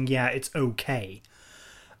thinking, yeah, it's okay,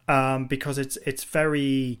 because it's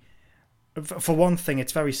very, for one thing,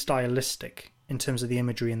 it's very stylistic in terms of the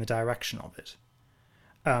imagery and the direction of it.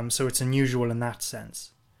 So it's unusual in that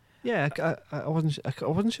sense. Yeah, I wasn't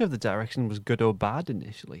sure if the direction was good or bad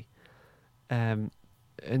initially, and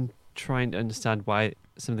trying to understand why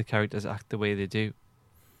some of the characters act the way they do.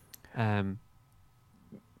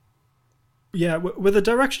 Yeah, well, the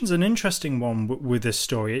direction's an interesting one with this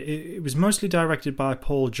story. It was mostly directed by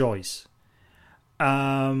Paul Joyce.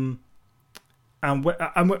 And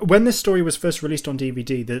when this story was first released on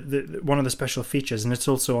DVD, the one of the special features, and it's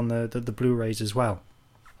also on the Blu-rays as well.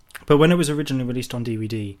 But when it was originally released on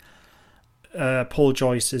DVD, Paul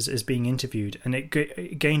Joyce is being interviewed, and it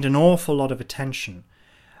gained an awful lot of attention.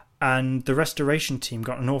 And the restoration team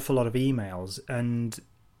got an awful lot of emails, and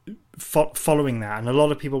following that, and a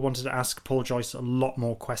lot of people wanted to ask Paul Joyce a lot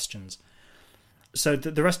more questions. So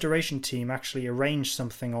the restoration team actually arranged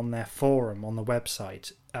something on their forum on the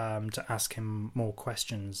website to ask him more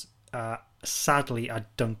questions. Sadly, I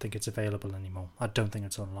don't think it's available anymore. I don't think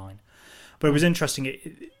it's online. But it was interesting.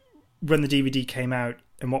 When the DVD came out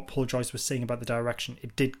and what Paul Joyce was saying about the direction,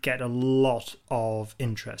 it did get a lot of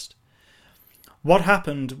interest. What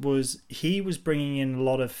happened was he was bringing in a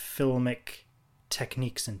lot of filmic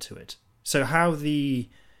techniques into it. So what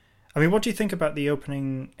do you think about the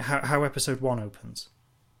opening? How episode 1 opens?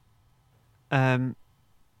 How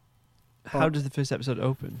does the first episode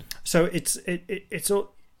open? So it's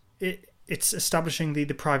establishing the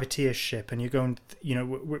privateer ship, and you're going.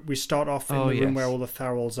 We start off in the room where all the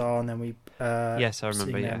Tharals are, and then we yes, I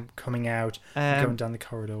remember. Seeing them coming out, going down the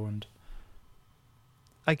corridor, and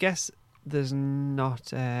I guess there's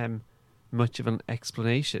not much of an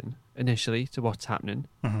explanation initially to what's happening.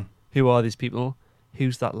 Mm-hmm. Who are these people?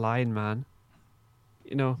 Who's that lion man?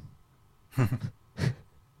 You know.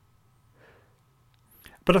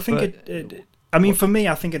 But I think for me,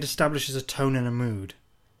 I think it establishes a tone and a mood.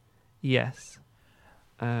 Yes.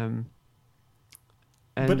 And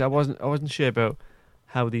But- I wasn't sure about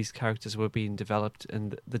how these characters were being developed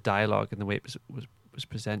and the dialogue and the way it was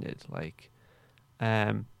presented. Like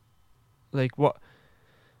what?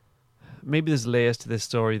 Maybe there's layers to this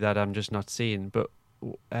story that I'm just not seeing. But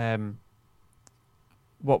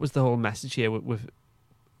what was the whole message here with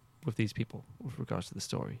these people with regards to the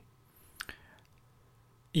story?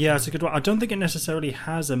 Yeah, it's a good one. I don't think it necessarily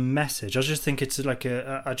has a message. I just think it's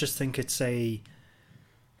a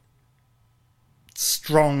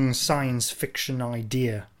strong science fiction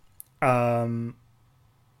idea, told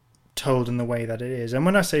in the way that it is. And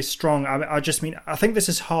when I say strong, I just mean I think this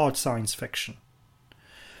is hard science fiction.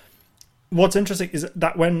 What's interesting is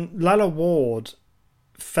that when Lalla Ward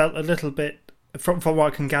felt a little bit, from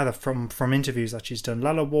what I can gather from interviews that she's done,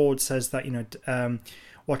 Lalla Ward says that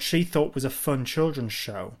what she thought was a fun children's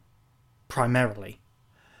show, primarily,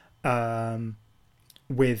 with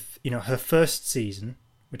her first season,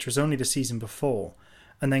 which was only the season before,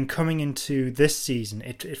 and then coming into this season,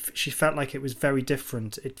 she felt like it was very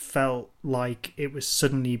different. It felt like it was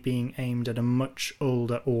suddenly being aimed at a much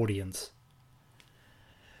older audience.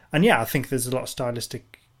 And yeah, I think there's a lot of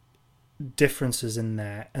stylistic differences in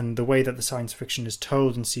there, and the way that the science fiction is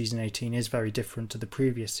told in season 18 is very different to the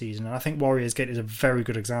previous season, and I think Warriors Gate is a very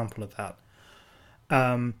good example of that.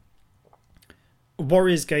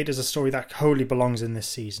 Warriors Gate is a story that wholly belongs in this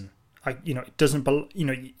season. It doesn't I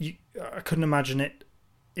couldn't imagine it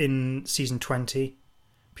in season 20,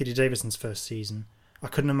 Peter Davison's first season. I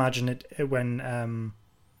couldn't imagine it when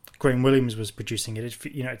Graham Williams was producing it.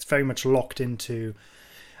 It's very much locked into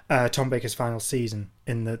Tom Baker's final season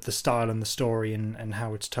in the style and the story and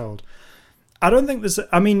how it's told. I don't think there's.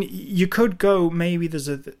 I mean, you could go maybe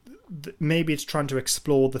maybe it's trying to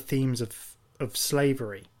explore the themes of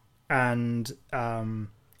slavery and a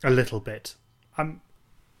little bit.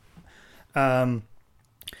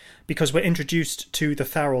 Because we're introduced to the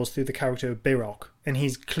Tharals through the character of Birok, and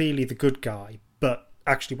he's clearly the good guy. But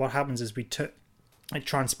actually, what happens is it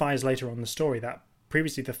transpires later on in the story that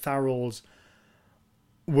previously the Tharals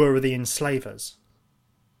were the enslavers,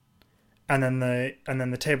 and then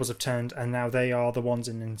the tables have turned, and now they are the ones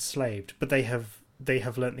enslaved. But they have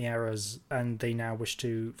learnt the errors, and they now wish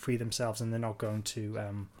to free themselves, and they're not going to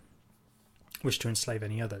wish to enslave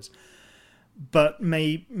any others. But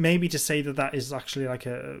maybe to say that is actually like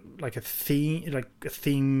a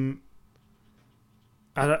theme.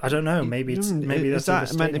 I don't know. Maybe that's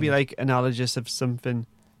meant to be like analogous of something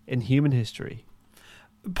in human history.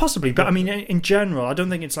 Possibly, but I mean, in general, I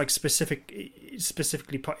don't think it's like specifically.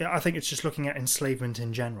 I think it's just looking at enslavement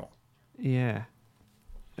in general. Yeah,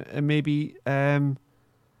 and maybe the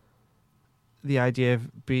idea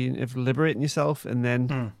of liberating yourself and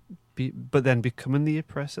then but then becoming the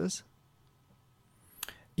oppressors.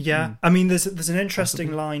 Yeah, I mean, there's an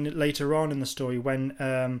interesting line later on in the story when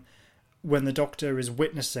the Doctor is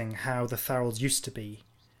witnessing how the Tharals used to be.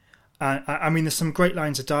 I mean, there's some great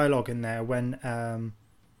lines of dialogue in there when the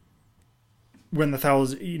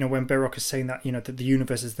Tharals, when Birok is saying that that the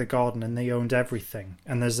universe is the garden and they owned everything,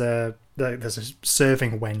 and there's a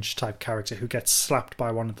serving wench type character who gets slapped by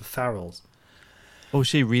one of the Tharals. Oh,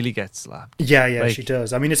 she really gets slapped. Yeah, she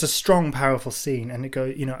does. I mean, it's a strong, powerful scene, and it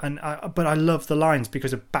goes, but I love the lines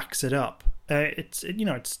because it backs it up. It's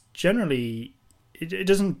generally, it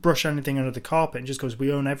doesn't brush anything under the carpet. It just goes, we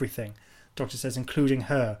own everything. Doctor says, including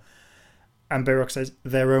her, and Birok says,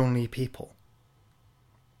 they're only people.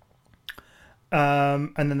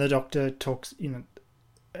 And then the Doctor talks, and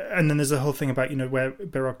then there's the whole thing about, where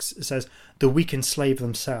Birok says, the weak enslave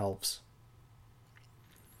themselves.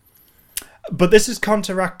 But this is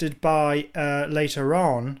counteracted by later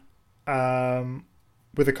on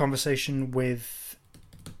with a conversation with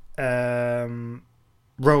Rovik,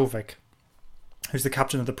 who's the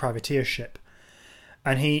captain of the privateer ship,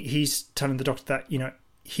 and he's telling the Doctor that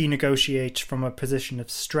he negotiates from a position of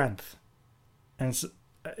strength, and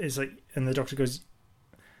it's like, and the Doctor goes,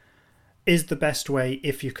 "Is the best way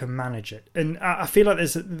if you can manage it." And I feel like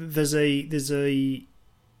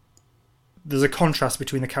there's a contrast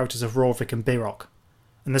between the characters of Rovik and Birok,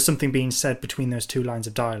 and there's something being said between those two lines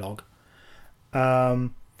of dialogue.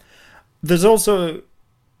 There's also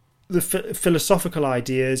the philosophical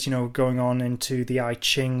ideas, going on into the I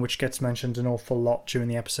Ching, which gets mentioned an awful lot during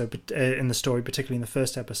the episode, but in the story, particularly in the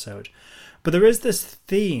first episode. But there is this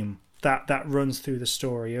theme that runs through the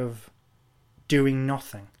story of doing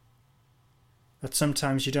nothing. That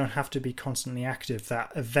sometimes you don't have to be constantly active.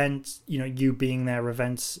 That events, you being there,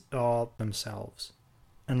 events are themselves,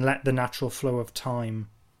 and let the natural flow of time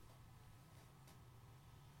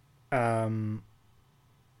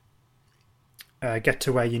get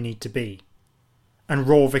to where you need to be. And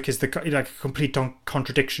Rorvik is a complete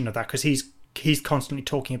contradiction of that, because he's constantly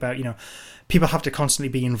talking about, people have to constantly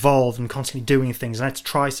be involved and constantly doing things. Let's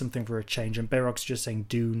try something for a change. And Bayrock's just saying,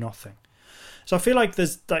 do nothing. So I feel like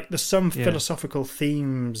there's some philosophical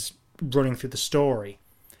themes running through the story.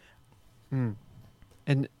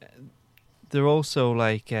 And they're also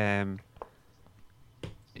like, it's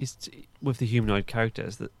with the humanoid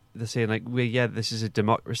characters that they're saying like, this is a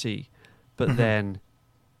democracy, but then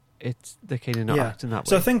they're kind of not acting that way.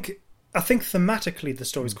 So I think thematically the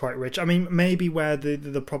story's quite rich. I mean, maybe where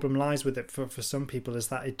the problem lies with it for some people is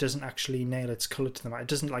that it doesn't actually nail its colour to them. It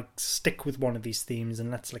doesn't like stick with one of these themes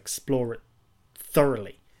and let's explore it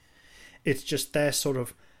thoroughly. It's just they're sort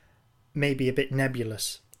of maybe a bit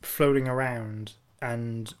nebulous, floating around,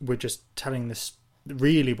 and we're just telling this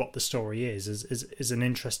really what the story is an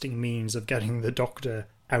interesting means of getting the Doctor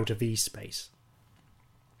out of E-space,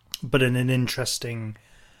 but in an interesting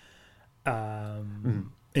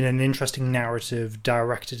narrative,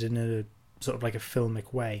 directed in a sort of like a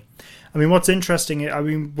filmic way. I mean, what's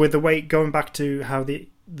interesting, with the way, going back to how the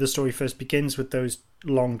story first begins with those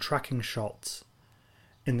long tracking shots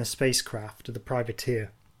in the spacecraft of the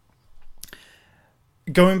privateer,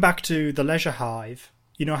 going back to the Leisure Hive,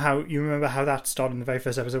 you remember how that started in the very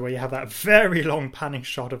first episode, where you have that very long panning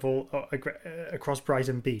shot of all across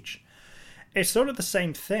Brighton Beach. It's sort of the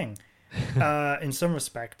same thing in some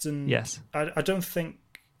respects, and yes, I don't think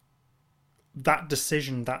that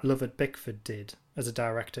decision that Lovett Bickford did as a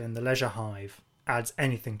director in the Leisure Hive adds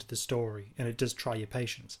anything to the story, and it does try your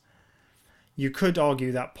patience. You could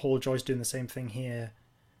argue that Paul Joyce doing the same thing here,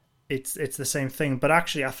 it's the same thing, but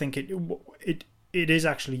actually I think it is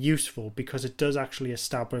actually useful, because it does actually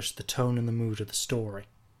establish the tone and the mood of the story.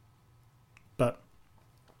 But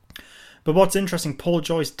what's interesting, Paul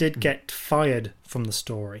Joyce did get fired from the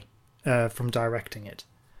story, from directing it.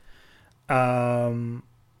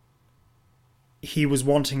 He was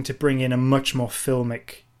wanting to bring in a much more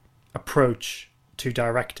filmic approach to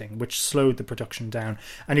directing, which slowed the production down,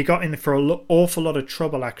 and he got in for an awful lot of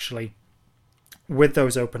trouble actually with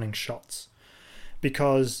those opening shots,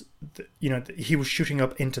 because he was shooting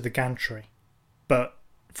up into the gantry, but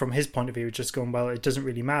from his point of view, just going, well, it doesn't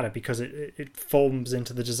really matter because it forms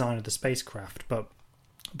into the design of the spacecraft. But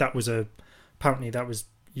apparently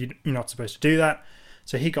you're not supposed to do that,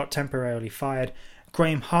 so he got temporarily fired.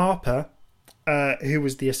 Graham Harper, who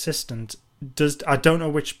was the assistant, I don't know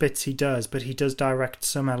which bits he does, but he does direct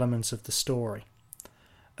some elements of the story.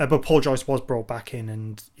 But Paul Joyce was brought back in,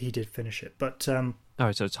 and he did finish it. But so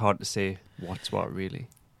it's hard to say what's what, really.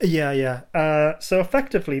 Yeah. So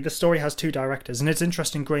effectively, the story has two directors, and it's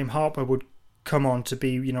interesting. Graham Harper would come on to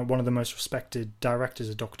be, one of the most respected directors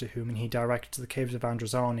of Doctor Who, and he directs The Caves of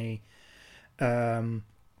Androzani,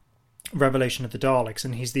 Revelation of the Daleks,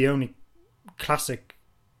 and he's the only classic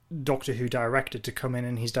Doctor Who director to come in,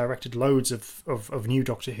 and he's directed loads of new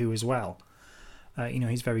Doctor Who as well.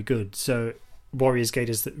 He's very good. So Warrior's Gate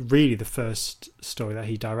is really the first story that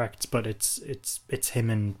he directs, but it's him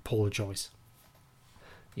and Paul Joyce.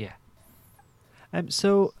 Yeah.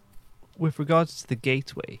 So with regards to the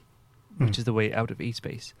gateway, which is the way out of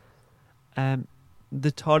E-space, the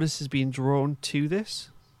TARDIS has been drawn to this.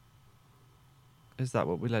 Is that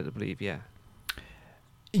what we like to believe? Yeah.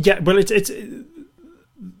 Yeah. Well, it's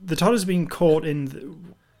the TARDIS has been caught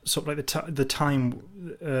in sort of like the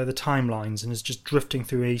timelines, and is just drifting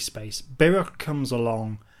through E-space. Bayrock comes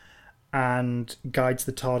along and guides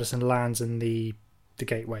the TARDIS and lands in the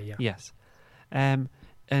gateway. Yeah. Yes. And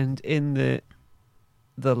in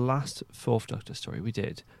the last Fourth Doctor story we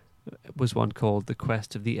did was one called The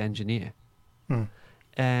Quest of the Engineer.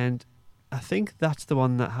 And I think that's the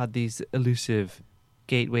one that had these elusive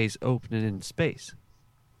gateways opening in space.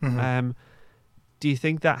 Do you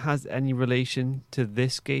think that has any relation to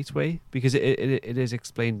this gateway? Because it is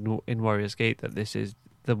explained in Warrior's Gate that this is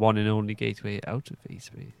the one and only gateway out of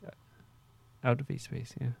E-space.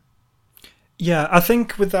 Yeah. Yeah, I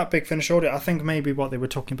think with that Big Finish audit, I think maybe what they were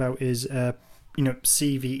talking about is,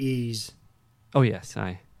 CVEs. Oh yes,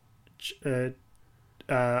 aye.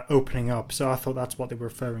 Opening up. So I thought that's what they were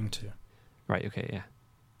referring to. Right. Okay. Yeah.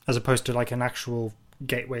 As opposed to like an actual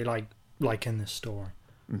gateway, like in this story.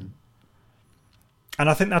 And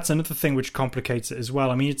I think that's another thing which complicates it as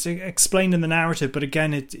well. I mean, it's explained in the narrative, but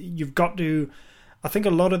again, you've got to. I think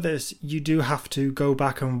a lot of this you do have to go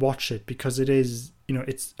back and watch it, because it is,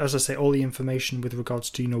 it's, as I say, all the information with regards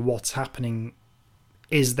to what's happening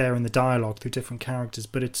is there in the dialogue through different characters,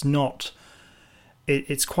 but it's not.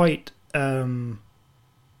 It's quite, I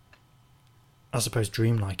suppose,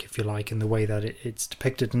 dreamlike, if you like, in the way that it's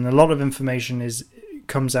depicted, and a lot of information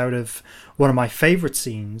comes out of one of my favourite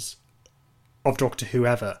scenes of Doctor Who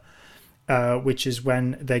ever, which is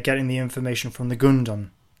when they're getting the information from the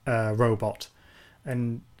Gundam robot,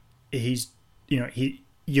 and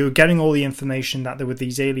you're getting all the information that there were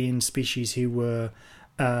these alien species who were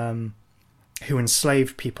who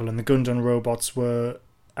enslaved people, and the Gundam robots were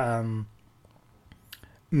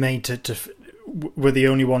made to were the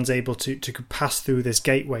only ones able to pass through this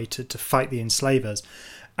gateway to fight the enslavers,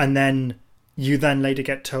 and then you later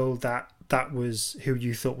get told that was who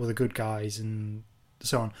you thought were the good guys and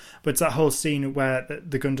so on. But it's that whole scene where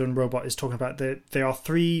the Gundam robot is talking about there are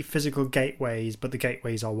 3 physical gateways, but the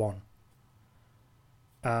gateways are one.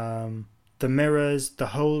 The mirrors, the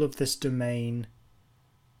whole of this domain,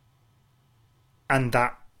 and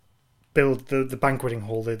that build the banqueting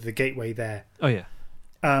hall, the gateway there. Oh yeah.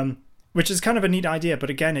 Which is kind of a neat idea, but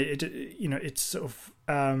again, it's sort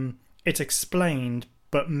of it's explained,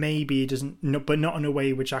 but maybe it doesn't. No, but not in a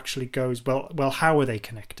way which actually goes well. Well, how are they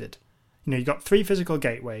connected? You've got 3 physical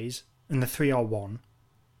gateways, and the 3 are one.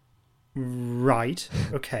 Right.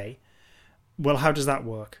 Okay. Well, how does that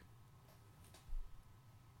work?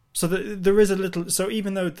 So there is a little. So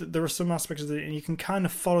even though there are some aspects of it, and you can kind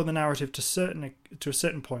of follow the narrative to a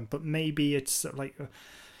certain point, but maybe it's like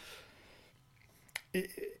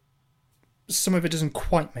some of it doesn't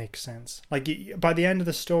quite make sense. Like by the end of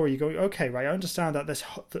the story, you go, okay, right, I understand that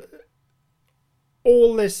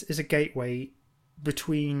all this is a gateway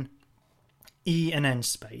between E and N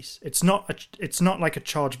space. It's not like a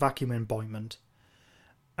charged vacuum emboyment.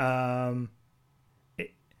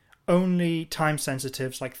 Only time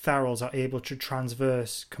sensitives like Tharals are able to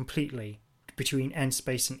transverse completely between N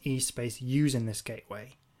space and E space using this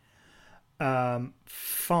gateway.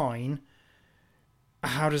 Fine.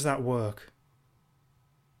 How does that work?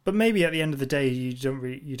 But maybe at the end of the day, you don't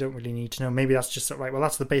really need to know. Maybe that's just like, well,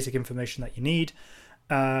 that's the basic information that you need.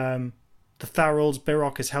 The Tharals,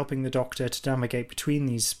 Birok is helping the Doctor to navigate between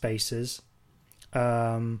these spaces.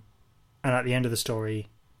 And at the end of the story,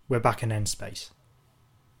 we're back in N space.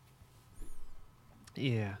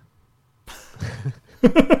 Yeah.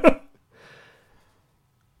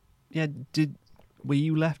 Yeah, were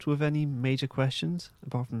you left with any major questions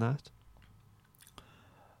apart from that?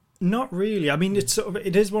 Not really. I mean,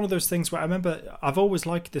 it is one of those things where I remember I've always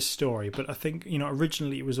liked this story, but I think,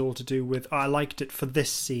 originally it was all to do with I liked it for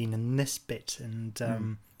this scene and this bit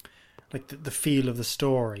and like the feel of the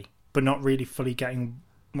story, but not really fully getting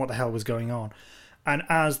what the hell was going on. And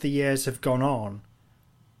as the years have gone on,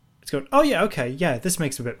 it's going, oh yeah, okay, yeah, this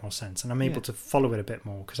makes a bit more sense, and I'm able to follow it a bit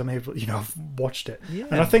more because I'm able, I've watched it,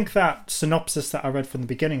 and I think that synopsis that I read from the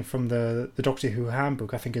beginning from the Doctor Who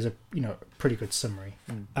handbook, I think is a pretty good summary.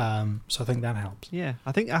 So I think that helps. Yeah,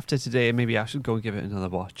 I think after today, maybe I should go and give it another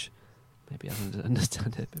watch. Maybe I'll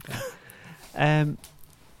understand it a bit better.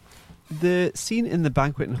 The scene in the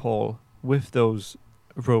banqueting hall with those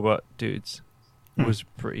robot dudes was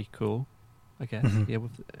pretty cool, I guess. Yeah,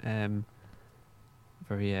 with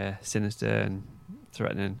very sinister and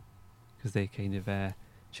threatening because they kind of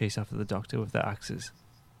chase after the Doctor with their axes.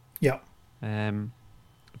 Yeah.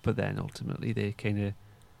 But then ultimately they kind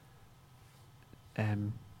of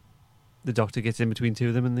the Doctor gets in between 2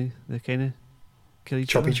 of them and they kind of kill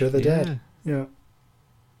each other. Chop each other dead. Yeah.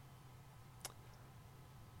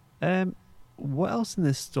 What else in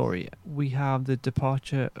this story? We have the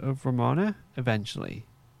departure of Romana eventually.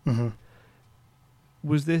 Mm-hmm.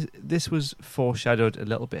 Was this was foreshadowed a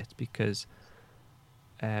little bit because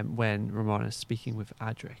when Romana's speaking with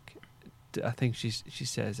Adric, I think she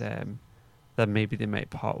says that maybe they might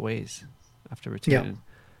part ways after returning.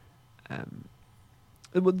 Yeah.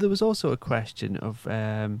 There was also a question of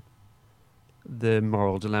the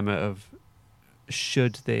moral dilemma of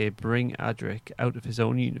should they bring Adric out of his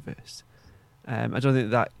own universe. I don't think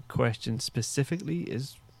that question specifically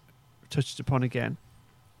is touched upon again.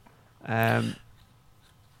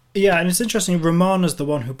 Yeah, and it's interesting. Romana's the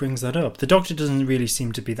one who brings that up. The Doctor doesn't really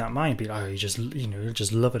seem to be that mind. Be like, oh, he'll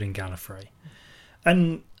just love it in Gallifrey,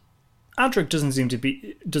 and Adric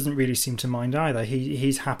doesn't really seem to mind either.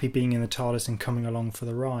 He's happy being in the TARDIS and coming along for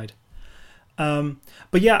the ride.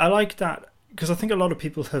 But yeah, I like that because I think a lot of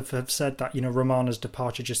people have said that Romana's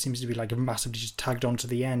departure just seems to be like massively just tagged on to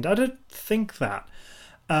the end. I don't think that.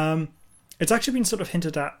 It's actually been sort of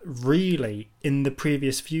hinted at really in the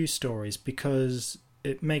previous few stories because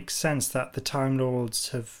it makes sense that the Time Lords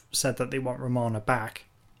have said that they want Romana back,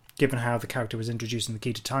 given how the character was introduced in the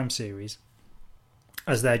Key to Time series.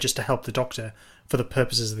 as there just to help the Doctor for the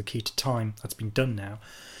purposes of the key to time. That's been done now.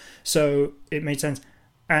 So it made sense.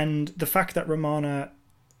 And the fact that Romana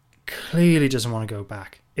clearly doesn't want to go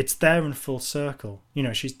back. It's there in full circle.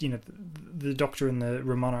 She's, the Doctor and the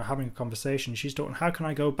Romana are having a conversation. She's talking, how can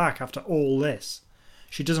I go back after all this?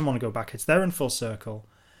 She doesn't want to go back. It's there in full circle.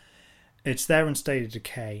 It's there in State of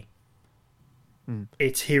Decay.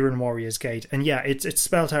 It's here in Warrior's Gate. And yeah, it's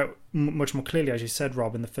spelled out much more clearly, as you said,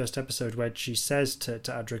 Rob, in the first episode, where she says to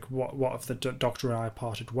Adric, what if the Doctor and I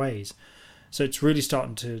parted ways? So it's really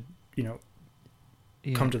starting to,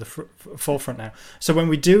 come to the forefront now. So when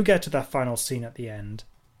we do get to that final scene at the end,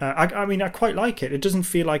 I quite like it. It doesn't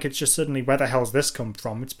feel like it's just suddenly, where the hell's this come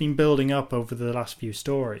from? It's been building up over the last few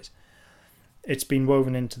stories. It's been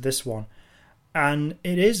woven into this one. And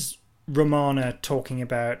it is Romana talking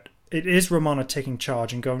about... It is Romana taking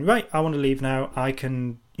charge and going, right, I want to leave now. I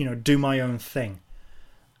can, do my own thing.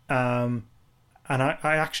 And I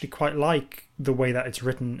actually quite like the way that it's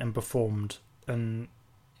written and performed. And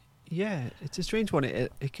yeah, it's a strange one.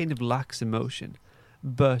 It kind of lacks emotion,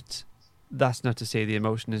 but that's not to say the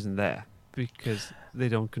emotion isn't there, because they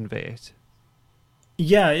don't convey it.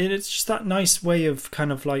 Yeah, it's just that nice way of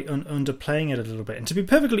kind of like underplaying it a little bit. And to be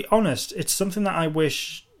perfectly honest, it's something that I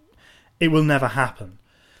wish it will never happen.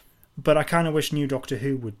 But I kind of wish New Doctor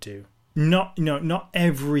Who would do. Not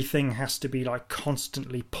everything has to be like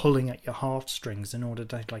constantly pulling at your heartstrings in order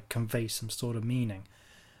to like convey some sort of meaning.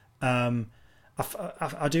 I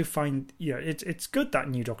do find it's good that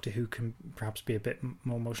New Doctor Who can perhaps be a bit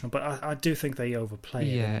more emotional, but I do think they overplay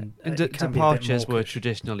it. Yeah, and departures were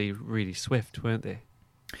traditionally really swift, weren't they?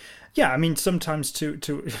 Yeah, I mean sometimes to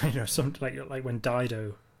some like when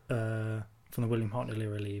Dido from the William Hartnell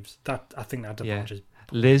era leaves, that I think that departure.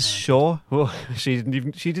 Liz Shaw, she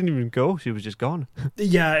didn't even go; she was just gone.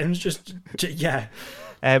 Yeah, it was just yeah.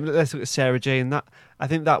 Let's look at Sarah Jane. That I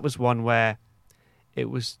think that was one where it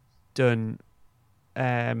was done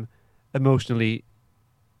emotionally,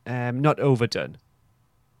 not overdone.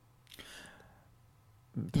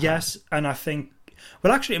 Yes, and I think,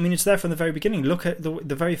 well, actually, I mean, it's there from the very beginning. Look at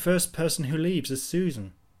the very first person who leaves is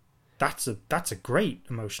Susan. That's a great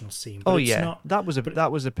emotional scene. But that was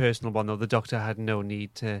a personal one though. The Doctor had no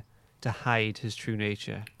need to hide his true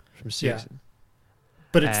nature from Susan. Yeah.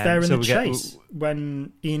 But it's there in the chase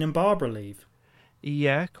when Ian and Barbara leave.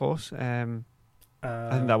 Yeah, of course. I think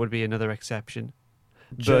that would be another exception.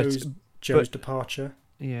 Joe's departure.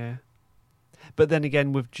 Yeah, but then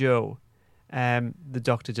again with Joe, the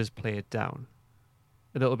Doctor does play it down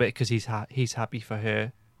a little bit because he's happy for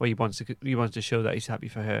her. Well, he wants to show that he's happy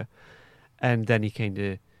for her, and then he kind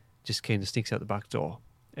of sneaks out the back door.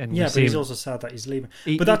 And yeah, but he's also sad that he's leaving.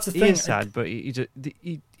 But that's the thing. He is sad, but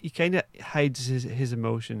he kind of hides his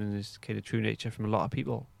emotion and his kind of true nature from a lot of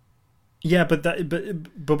people. Yeah, but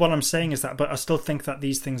what I'm saying is that, but I still think that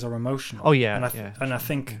these things are emotional. Oh yeah, and I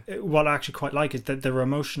think what I actually quite like is that they're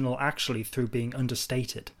emotional actually through being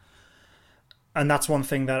understated. And that's one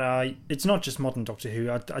thing that it's not just modern Doctor Who.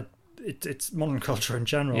 It's modern culture in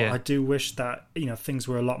general. Yeah. I do wish that things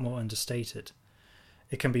were a lot more understated.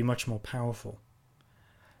 It can be much more powerful.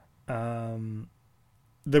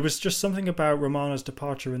 There was just something about Romana's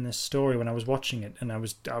departure in this story when I was watching it, and I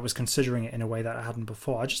was considering it in a way that I hadn't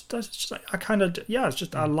before. I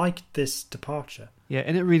liked this departure. Yeah,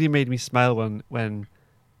 and it really made me smile when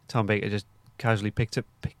Tom Baker just casually picked up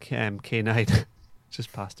K9,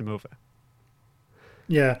 just passed him over.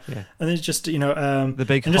 Yeah, and it's just the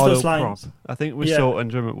big and just hollow those lines, prop. I think we saw it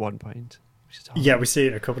under him at one point. Yeah, we see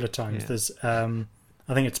it a couple of times. Yeah. There's I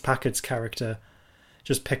think it's Packard's character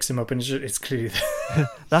just picks him up, and it's clearly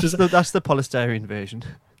that's the polystyrene version.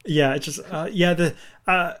 Yeah, it's just there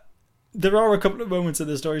are a couple of moments in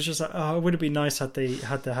the story. It's just like, it would have been nice had they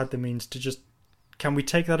had the means to just, can we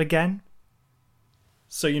take that again?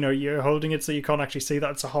 So you're holding it so you can't actually see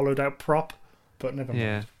that it's a hollowed out prop, but never mind.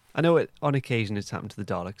 Yeah, I know on occasion it's happened to the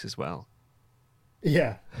Daleks as well.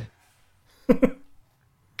 Yeah.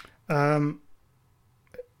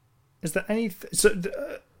 Is there any?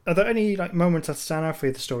 Are there any like moments that stand out for you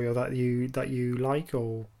in the story, or that you like,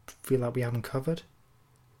 or feel like we haven't covered?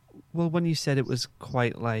 Well, when you said it was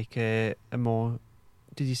quite like a more,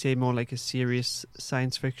 did you say more like a serious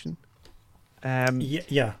science fiction?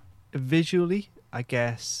 Yeah. Visually, I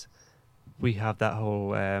guess we have that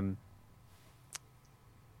whole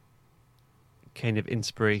kind of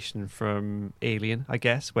inspiration from Alien, I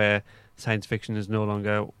guess, where science fiction is no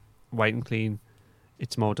longer white and clean;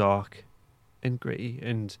 it's more dark and gritty,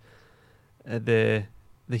 and the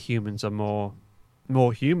humans are more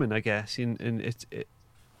human, I guess. And it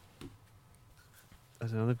I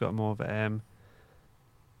don't know, they've got more of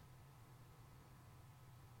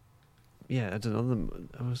yeah, I don't know them.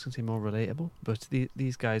 I was going to say more relatable, but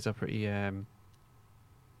these guys are pretty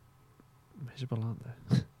miserable, aren't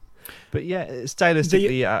they? But yeah,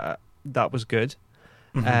 stylistically, that was good.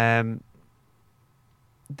 Mm-hmm.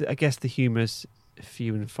 I guess the humour's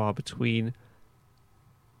few and far between.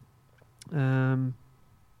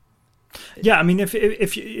 Yeah, I mean, if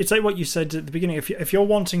it's like what you said at the beginning, if you're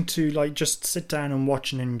wanting to like just sit down and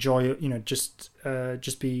watch and enjoy it, just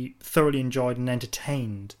be thoroughly enjoyed and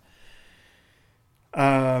entertained,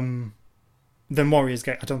 then Warriors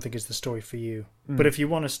Gate I don't think is the story for you. But if you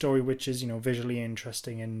want a story which is visually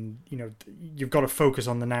interesting and you've got to focus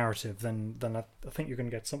on the narrative, then I think you're going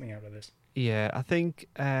to get something out of this. Yeah, I think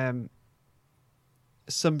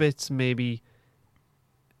some bits maybe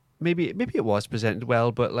it was presented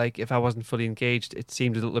well, but like if I wasn't fully engaged, it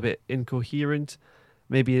seemed a little bit incoherent,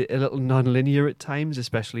 maybe a little non-linear at times,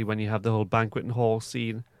 especially when you have the whole banquet and hall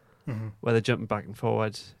scene where they're jumping back and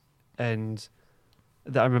forward. And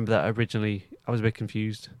I remember that originally I was a bit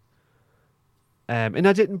confused, and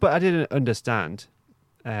I didn't understand,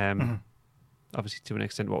 obviously to an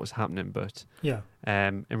extent what was happening, but yeah,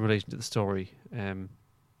 in relation to the story,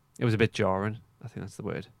 it was a bit jarring. I think that's the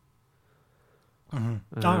word.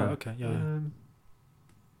 Okay, yeah.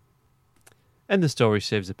 And the story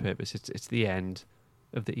serves a purpose. It's the end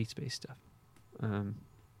of the E-Space stuff.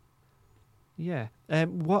 Yeah.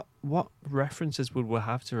 What references would we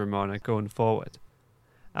have to Romana going forward?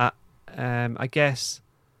 I guess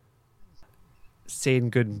saying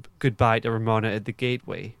goodbye to Romana at the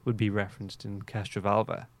gateway would be referenced in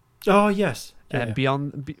Castrovalva. Oh yes. Yeah.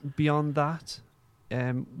 Beyond that,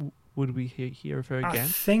 would we hear of her again? I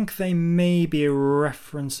think they may be a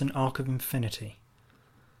reference in Arc of Infinity.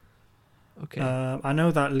 Okay. I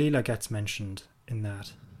know that Leela gets mentioned in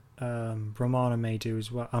that. Romana may do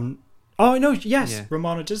as well. Oh no, yes, yeah.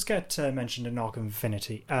 Romana does get mentioned in Arc of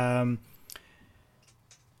Infinity.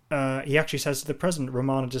 He actually says to the President,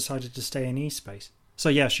 Romana decided to stay in E-Space. So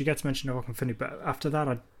yeah, she gets mentioned in Arc of Infinity, but after that,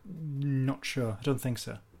 I'm not sure. I don't think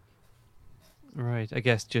so. Right, I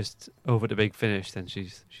guess just over the big finish, then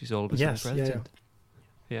she's always the president.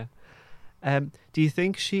 Yeah. Do you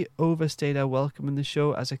think she overstayed her welcome in the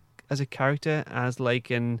show as a character, as like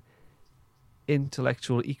an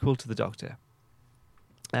intellectual equal to the Doctor?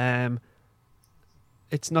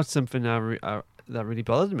 It's not something that really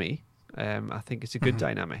bothered me. I think it's a good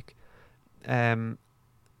dynamic. There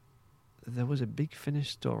was a big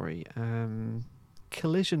finish story.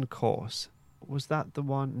 Collision Course, was that the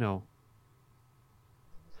one? No.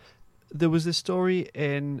 There was a story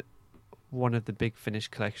in one of the Big Finish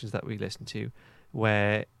collections that we listened to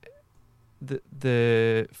where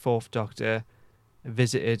the Fourth Doctor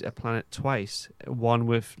visited a planet twice, one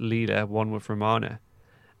with Leela, one with Romana,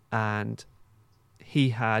 and he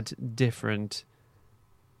had different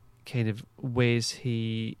kind of ways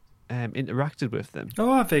he interacted with them.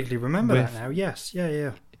 Oh, I vaguely remember that now. Yes,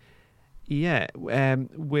 yeah. Yeah, when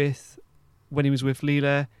he was with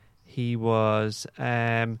Leela, he was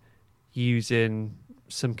using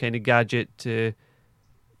some kind of gadget to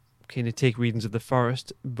kind of take readings of the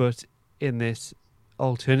forest, but in this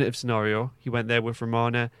alternative scenario, he went there with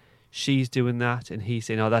Romana. She's doing that, and he's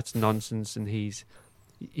saying, "Oh, that's nonsense," and he's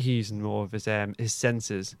using more of his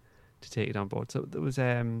senses to take it on board. So there was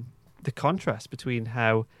the contrast between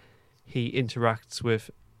how he interacts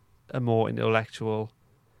with a more intellectual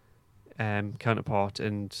counterpart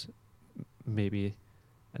and maybe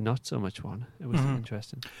a not so much one. It was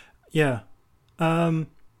interesting. Yeah. Well,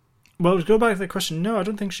 to go back to the question, no, I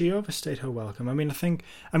don't think she overstayed her welcome. I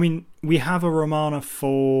mean, we have a Romana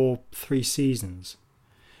for 3 seasons.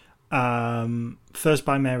 First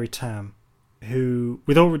by Mary Tam, who,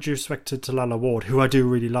 with all due respect to Lalla Ward, who I do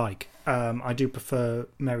really like, I do prefer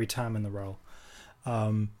Mary Tam in the role,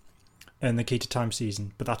 in the Key to Time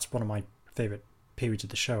season, but that's one of my favourite periods of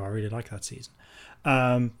the show. I really like that season.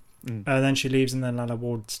 And then she leaves, and then Lalla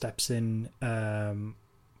Ward steps in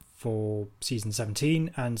for season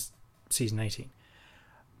 17 and season 18.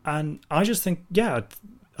 And I just think, I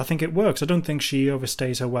think it works. I don't think she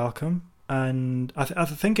overstays her welcome. And I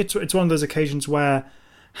think it's one of those occasions where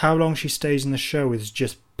how long she stays in the show is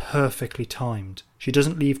just perfectly timed. She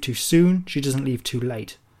doesn't leave too soon. She doesn't leave too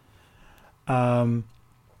late. I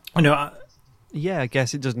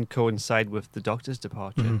guess it doesn't coincide with the Doctor's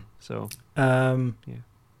departure. So,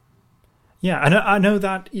 Yeah, I know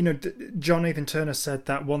that, John Nathan Turner said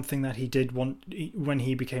that one thing that he did want when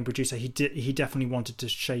he became producer, he definitely wanted to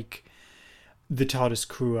shake the TARDIS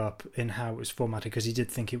crew up in how it was formatted, because he did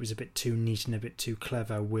think it was a bit too neat and a bit too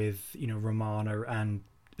clever with, Romana and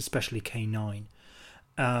especially K9.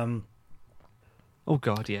 Oh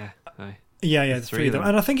God, yeah. Aye. Yeah, the three of them.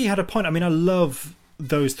 And I think he had a point. I mean, I love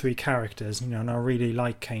those three characters, and I really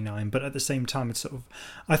like K9, but at the same time, it's sort of...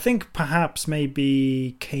 I think perhaps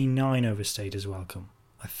maybe K9 overstayed his welcome.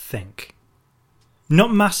 I think.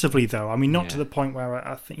 Not massively, though. I mean, not to the point where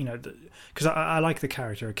I think, because I like the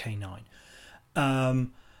character of K9.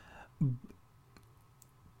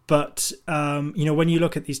 But when you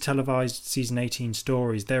look at these televised season 18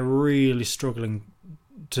 stories, they're really struggling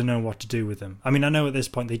to know what to do with them. I mean, I know at this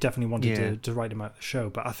point they definitely wanted to write him out of the show,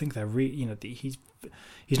 but I think they're he's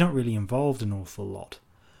not really involved an awful lot.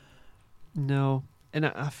 No, and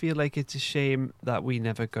I feel like it's a shame that we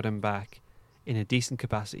never got him back in a decent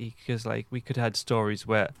capacity, because like we could have had stories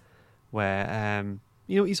where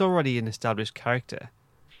he's already an established character.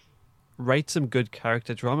 Write some good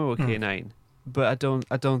character drama with K9, but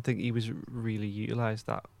I don't think he was really utilised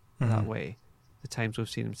that way. The times we've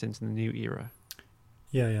seen him since in the new era.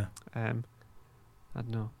 Yeah. I don't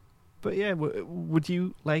know, but yeah, would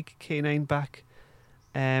you like K9 back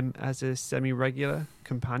as a semi-regular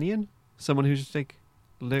companion, someone who's just like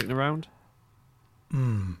lurking around?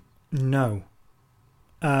 No.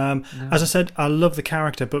 As I said, I love the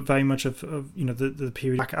character, but very much of the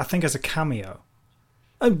period. I think as a cameo,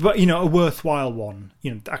 but a worthwhile one.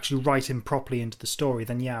 Actually write him properly into the story.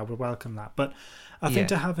 Then I would welcome that. But I think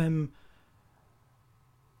to have him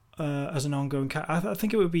as an ongoing character, I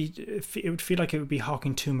think it would feel like it would be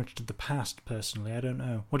harking too much to the past. Personally, I don't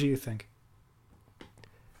know. What do you think?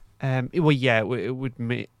 It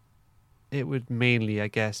would mainly, I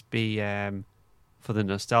guess, be for the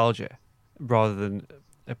nostalgia rather than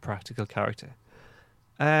a practical character.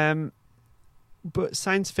 But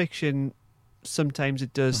science fiction, sometimes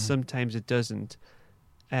it does, sometimes it doesn't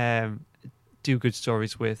do good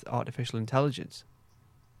stories with artificial intelligence.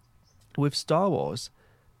 With Star Wars,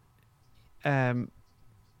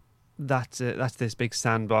 that's this big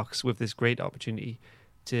sandbox with this great opportunity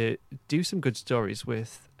to do some good stories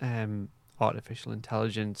with artificial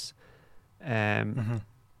intelligence. I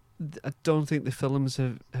don't think the films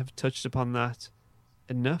have touched upon that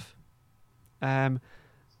enough.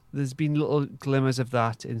 There's been little glimmers of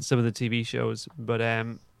that in some of the TV shows, but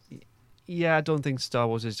I don't think Star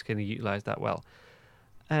Wars is going to utilise that well.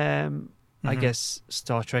 I guess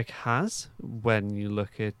Star Trek has, when you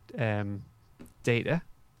look at Data.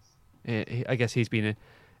 I guess he's been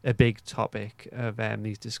a big topic of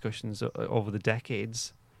these discussions over the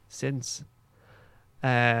decades since,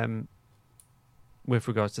 with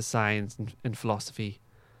regards to science and philosophy.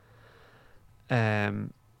 We're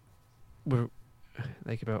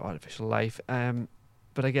like about artificial life.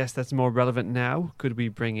 But I guess that's more relevant now. Could we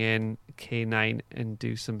bring in K9 and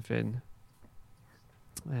do something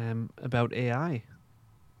about AI? I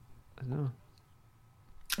don't know.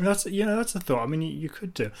 That's a thought. I mean, you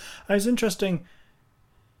could do. It was interesting.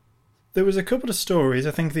 There was a couple of stories.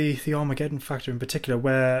 I think the Armageddon Factor in particular,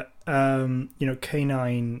 where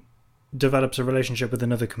K9 develops a relationship with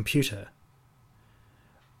another computer.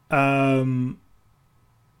 But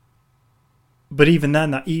even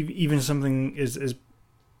then, that even something is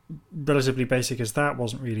relatively basic as that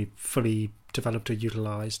wasn't really fully developed or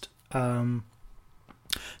utilized. I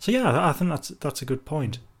think that's a good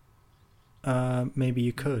point. Maybe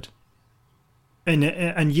you could,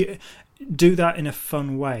 and you do that in a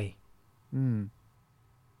fun way. Maybe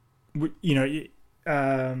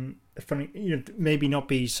not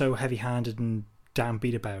be so heavy-handed and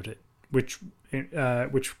downbeat about it, which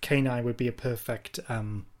K9 would be a perfect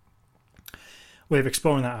way of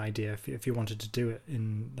exploring that idea if you wanted to do it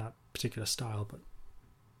in that particular style.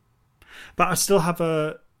 But I still have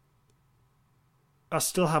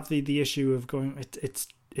the issue of going.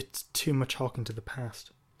 It's too much harking to the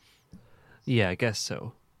past. Yeah, I guess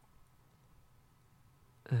so.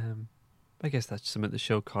 I guess that's something the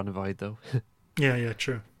show can't avoid, though. Yeah,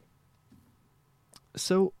 true.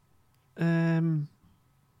 So, does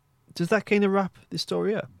that kind of wrap the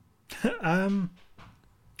story up?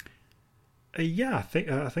 Yeah, I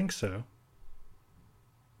think so.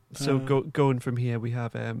 So going from here, we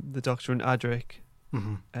have the Doctor and Adric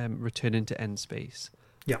returning to End Space.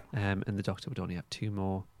 Yeah. And the Doctor would only have 2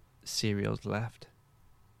 more serials left.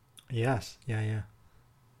 Yes. Yeah.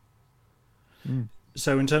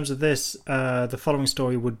 So in terms of this, the following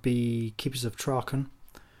story would be Keepers of Traken.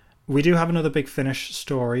 We do have another Big Finish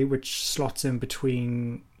story, which slots in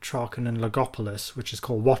between Traken and Logopolis, which is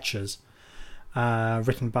called Watchers,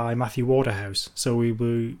 written by Matthew Waterhouse. So we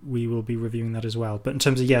will be reviewing that as well. But in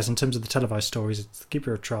terms of the televised stories, it's the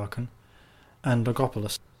Keeper of Traken and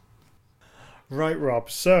Logopolis. Right, Rob.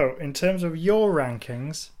 So in terms of your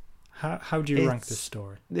rankings, how do you rank this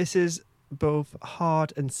story? This is both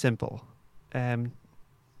hard and simple.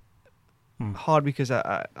 hard because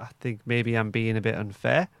I think maybe I'm being a bit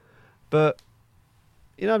unfair, but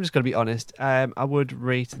I'm just going to be honest. I would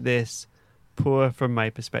rate this poor from my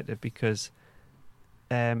perspective because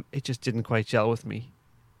it just didn't quite gel with me.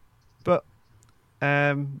 But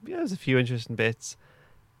there's a few interesting bits,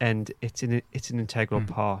 and it's an integral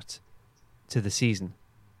part to the season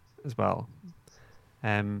as well.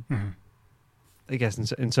 I guess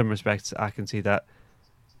in some respects, I can see that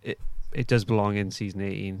it does belong in season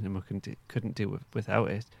 18, and we couldn't do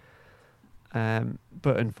without it.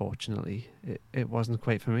 But unfortunately, it wasn't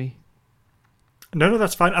quite for me. No,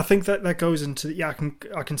 that's fine. I think that goes into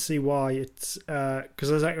I can see why it's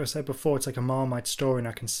because as I said before, it's like a Marmite story, and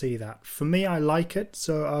I can see that. For me, I like it,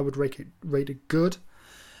 so I would rate it good.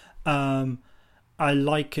 I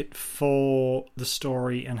like it for the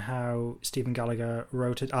story and how Stephen Gallagher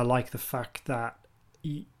wrote it. I like the fact that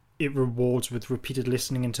it rewards with repeated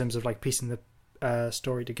listening in terms of like piecing the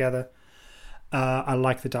story together. I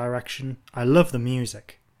like the direction. I love the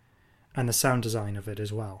music and the sound design of it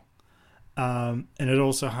as well. And it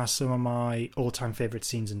also has some of my all-time favourite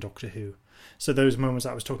scenes in Doctor Who. So those moments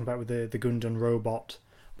that I was talking about with the Gundam robot.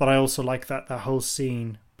 But I also like that whole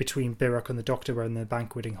scene between Birak and the Doctor where in the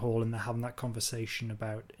banqueting hall and they're having that conversation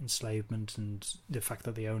about enslavement and the fact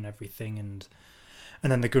that they own everything and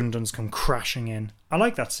then the Gundams come crashing in. I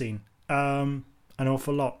like that scene an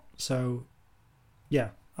awful lot. So, yeah,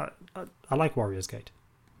 I like Warriors Gate.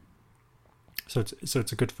 So it's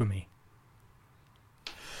a good for me.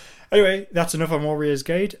 Anyway, that's enough on Warriors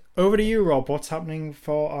Gate. Over to you, Rob. What's happening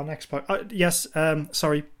for our next part? Yes,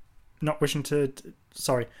 sorry, not wishing to...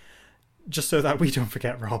 Sorry. Just so that we don't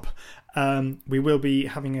forget, Rob, we will be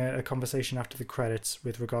having a conversation after the credits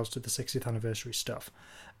with regards to the 60th anniversary stuff.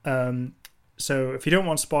 So if you don't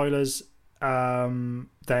want spoilers, then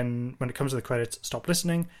when it comes to the credits, stop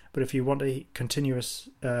listening. But if you want to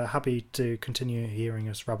happy to continue hearing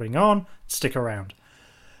us rabbiting on, stick around.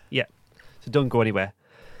 Yeah. So don't go anywhere.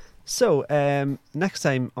 So next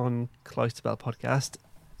time on Cloister Bell podcast,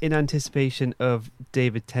 in anticipation of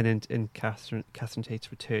David Tennant and Catherine Tate's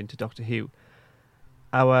return to Doctor Who,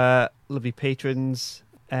 our lovely patrons,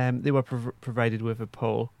 they were provided with a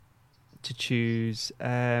poll to choose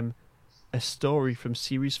a story from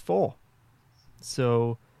Series 4.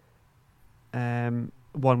 So, one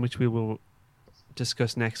which we will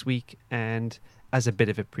discuss next week, and as a bit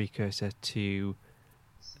of a precursor to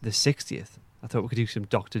the 60th, I thought we could do some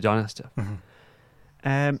Dr. Donner stuff.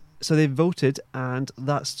 So they voted, and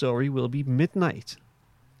that story will be Midnight.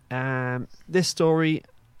 This story,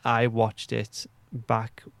 I watched it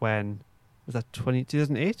back when, was that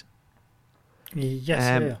 2008? Yes,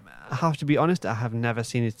 yeah. I have to be honest, I have never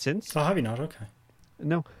seen it since. Oh, have you not? Okay.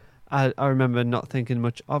 No. I remember not thinking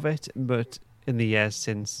much of it, but in the years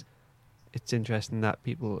since, it's interesting that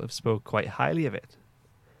people have spoke quite highly of it.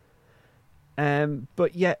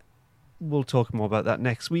 But yeah, we'll talk more about that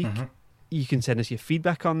next week. You can send us your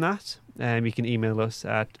feedback on that. You can email us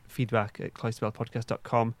at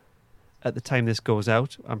feedback@cloisterbellpodcast.com. At the time this goes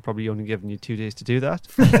out, I'm probably only giving you 2 days to do that.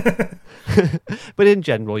 But in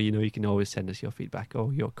general, you can always send us your feedback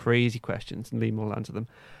or your crazy questions, and Liam will answer them.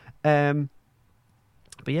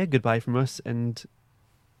 But yeah, goodbye from us, and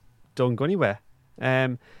don't go anywhere.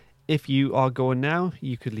 If you are going now,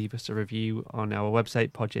 you could leave us a review on our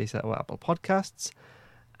website, Podchaser or Apple Podcasts.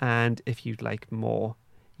 And if you'd like more,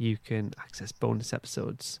 you can access bonus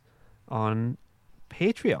episodes on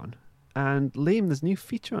Patreon. And Liam, there's a new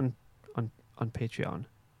feature on Patreon.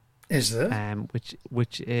 Is there?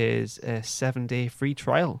 Which is a 7-day free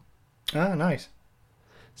trial. Ah, nice.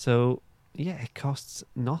 So yeah, it costs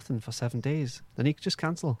nothing for 7 days. Then you can just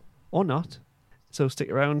cancel or not. So stick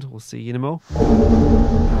around. We'll see you in a mo.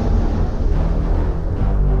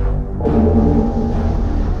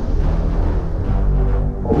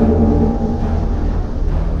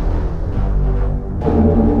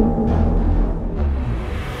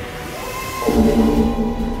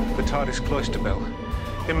 The TARDIS Cloister Bell.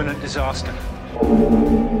 Imminent disaster.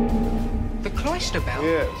 The Cloister Bell?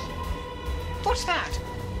 Yes. What's that?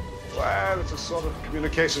 Well, it's a sort of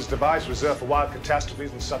communications device reserved for wild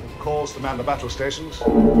catastrophes and sudden calls to man the battle stations.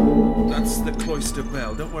 That's the Cloister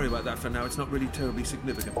Bell. Don't worry about that for now. It's not really terribly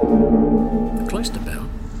significant. The Cloister Bell?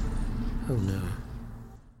 Oh no.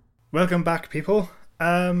 Welcome back, people.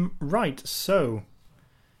 Right, so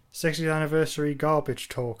 60th anniversary garbage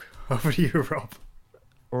talk. Over to you, Rob.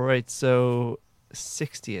 Alright, so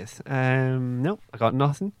 60th. No, I got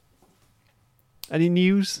nothing. Any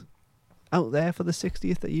news out there for the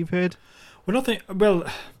 60th that you've heard? Well,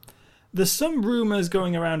 there's some rumours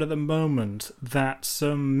going around at the moment that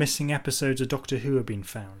some missing episodes of Doctor Who have been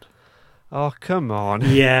found. Oh, come on.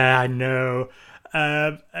 Yeah, I know.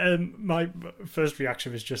 My first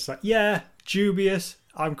reaction was just like, yeah, dubious.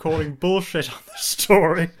 I'm calling bullshit on the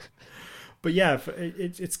story. But yeah,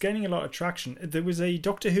 it's gaining a lot of traction. There was a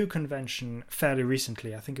Doctor Who convention fairly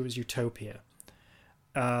recently. I think it was Utopia.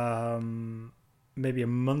 Maybe a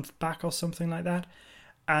month back or something like that.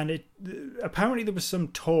 And apparently there was some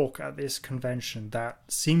talk at this convention that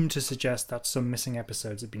seemed to suggest that some missing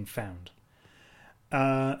episodes had been found.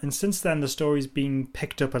 And since then, the story's been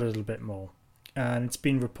picked up a little bit more. And it's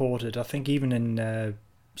been reported, I think, even in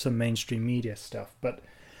some mainstream media stuff. But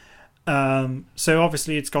so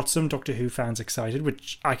obviously it's got some Doctor Who fans excited,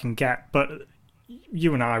 which I can get. But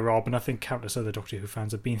you and I, Rob, and I think countless other Doctor Who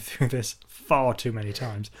fans have been through this far too many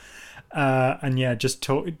times. And yeah, just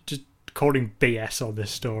calling BS on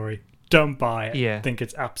this story. Don't buy it. Yeah. I think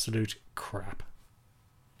it's absolute crap.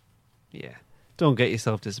 Yeah. Don't get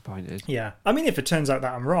yourself disappointed. Yeah. I mean, if it turns out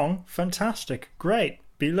that I'm wrong, fantastic. Great.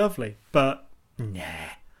 Be lovely. But, nah.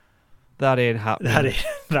 That ain't happening.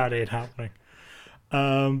 That ain't happening.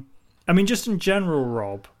 I mean, just in general,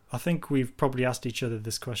 Rob, I think we've probably asked each other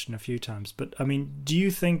this question a few times, but, I mean, do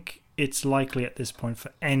you think it's likely at this point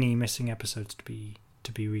for any missing episodes to be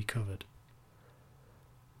recovered?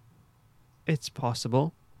 It's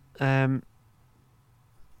possible. I'd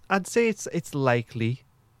say it's likely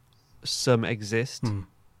some exist.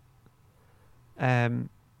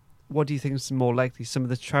 What do you think is more likely? Some of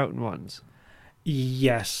the Troughton ones?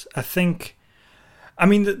 Yes, I think. I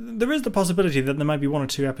mean, there is the possibility that there might be one or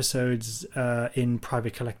two episodes in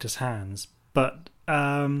private collectors' hands, but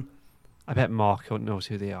I bet Mark knows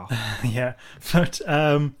who they are. Yeah, but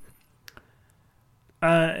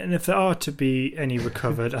and if there are to be any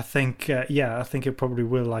recovered, I think I think it probably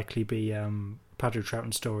will likely be Patrick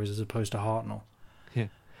Troughton stories as opposed to Hartnell. Yeah.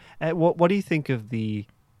 What do you think of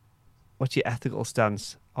what's your ethical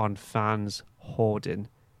stance on fans hoarding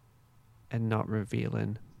and not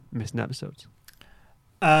revealing missing episodes?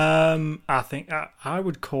 I think I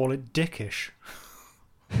would call it dickish.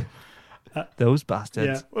 Those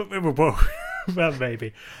bastards. Yeah. Whoa. Well,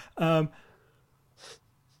 maybe. I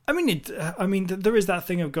mean, there is that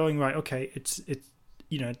thing of going, right, okay, it's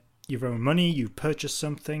your own money, you purchase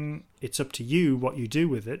something, it's up to you what you do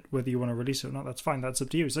with it, whether you want to release it or not, that's fine, that's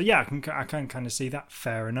up to you. So yeah, I can kind of see that,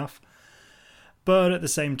 fair enough. But at the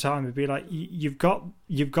same time, it'd be like, you've got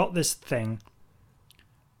this thing,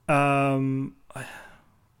 why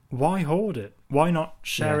hoard it? Why not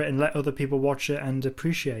share it and let other people watch it and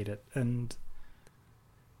appreciate it? And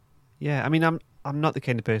yeah, I mean, I'm not the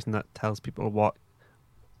kind of person that tells people what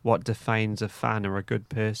defines a fan or a good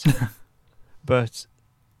person, but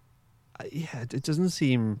yeah, it doesn't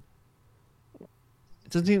seem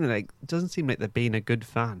like they're being a good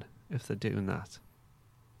fan if they're doing that.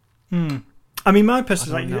 I mean, my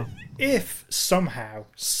personal like, if somehow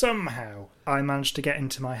I managed to get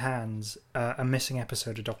into my hands a missing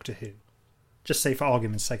episode of Doctor Who, just say for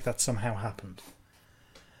argument's sake that somehow happened.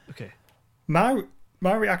 Okay. My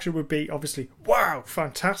reaction would be obviously, wow,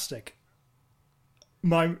 fantastic.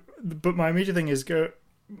 But my immediate thing is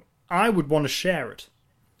I would want to share it.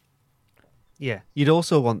 Yeah, you'd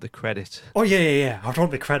also want the credit. Oh yeah. I'd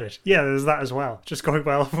want the credit. Yeah, there's that as well. Just going,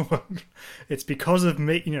 well, it's because of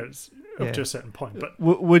me, it's up to a certain point. But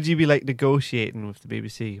would you be like negotiating with the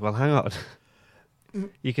BBC? Well, hang on,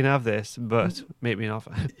 you can have this, but make me an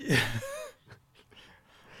offer.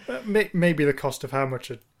 Maybe the cost of how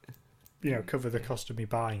much it, cover the cost of me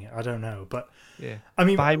buying it. I don't know, but yeah, I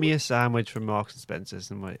mean, buy me a sandwich from Marks and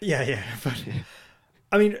Spencer's and wait. Yeah, but.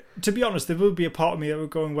 I mean, to be honest, there would be a part of me that would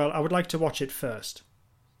go, well, I would like to watch it first.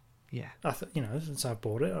 Yeah. Since I've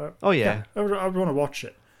bought it. I would want to watch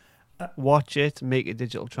it. Watch it, make a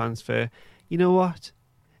digital transfer. You know what?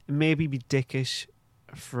 Maybe be dickish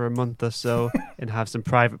for a month or so and have some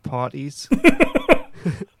private parties.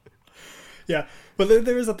 Yeah. But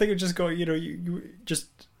there is a thing of just going, you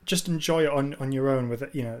just enjoy it on your own with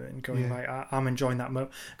it, and going, like, I'm enjoying that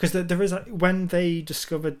moment. Because there is, when they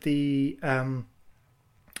discovered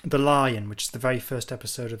the Lion, which is the very first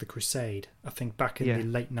episode of The Crusade, I think back in the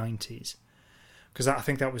late 90s, because I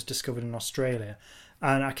think that was discovered in Australia,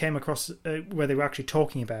 and I came across where they were actually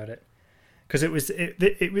talking about it, because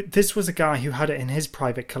this was a guy who had it in his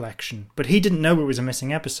private collection, but he didn't know it was a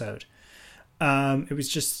missing episode. It was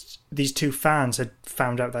just these two fans had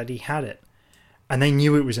found out that he had it, and they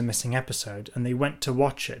knew it was a missing episode, and they went to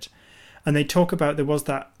watch it, and they talk about there was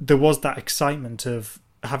that excitement of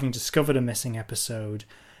having discovered a missing episode.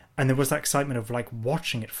 And there was that excitement of like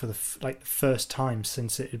watching it for the first time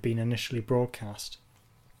since it had been initially broadcast.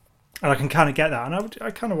 And I can kind of get that, and I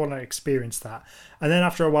kind of want to experience that. And then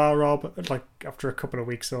after a while, Rob, like after a couple of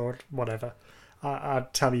weeks or whatever,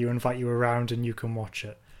 I'd tell you, invite you around, and you can watch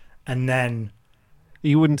it. And then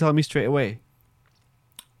You wouldn't tell me straight away.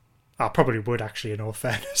 I probably would, actually, in all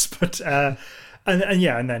fairness. But and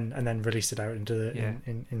then release it out into the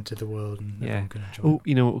into the world, and everyone can enjoy it.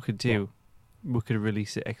 You know what we could do? We could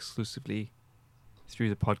release it exclusively through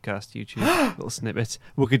the podcast YouTube little snippets.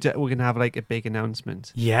 We can have like a big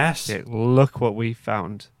announcement. Yes. Yeah, look what we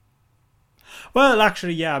found. Well,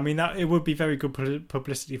 actually, yeah. I mean, that it would be very good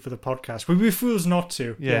publicity for the podcast. We'd be fools not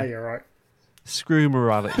to. Yeah, you're right. Screw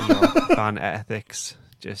morality or fan ethics.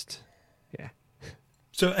 Just, yeah.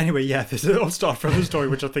 So anyway, yeah, this is all start from the story,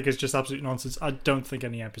 which I think is just absolute nonsense. I don't think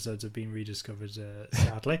any episodes have been rediscovered,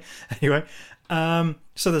 sadly. Anyway,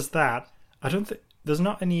 so there's that. I don't think there's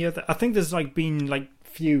not any other. I think there's like been like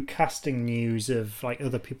few casting news of like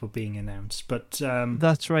other people being announced, but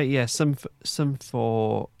that's right. Yeah, some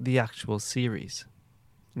for the actual series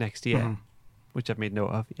next year, which I've made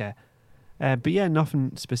note of. Yeah, but yeah,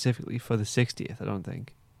 nothing specifically for the 60th. I don't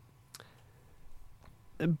think.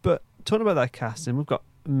 But talking about that casting, we've got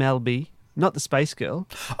Mel B, not the Spice Girl.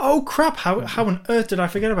 Oh crap! How on earth did I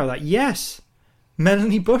forget about that? Yes,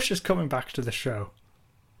 Melanie Bush is coming back to the show.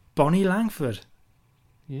 Bonnie Langford.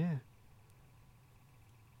 Yeah.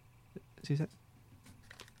 See that?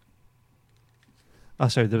 Oh,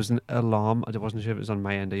 sorry, there was an alarm. I wasn't sure if it was on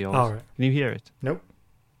my end or yours. Oh, right. Can you hear it? Nope.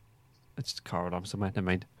 It's just a car alarm somewhere, never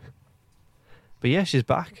mind. But yeah, she's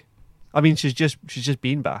back. I mean, she's just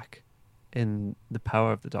been back in The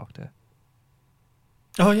Power of the Doctor.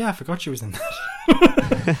 Oh yeah, I forgot she was in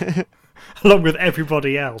that. Along with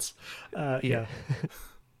everybody else. Yeah.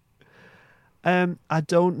 I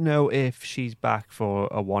don't know if she's back for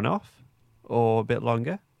a one-off or a bit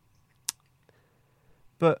longer.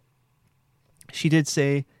 But she did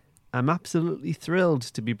say, I'm absolutely thrilled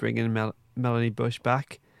to be bringing Melanie Bush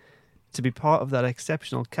back, to be part of that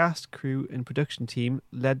exceptional cast, crew and production team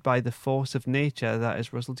led by the force of nature that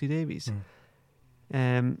is Russell T Davies.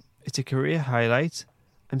 It's a career highlight.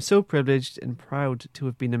 I'm so privileged and proud to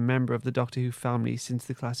have been a member of the Doctor Who family since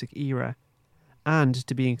the classic era, and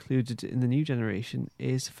to be included in the new generation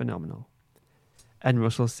is phenomenal. And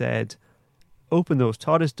Russell said, open those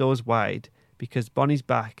TARDIS doors wide, because Bonnie's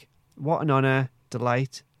back. What an honour,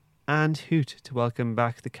 delight, and hoot to welcome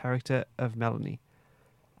back the character of Melanie.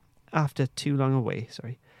 After too long away,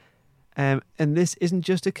 sorry. And this isn't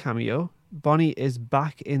just a cameo. Bonnie is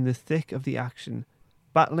back in the thick of the action,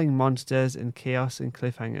 battling monsters and chaos and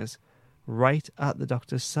cliffhangers, right at the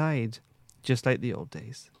Doctor's side, just like the old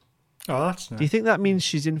days. Oh, that's nice. Do you think that means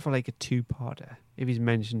she's in for like a two-parter, if he's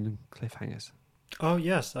mentioned cliffhangers? Oh,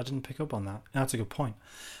 yes, I didn't pick up on that. That's a good point.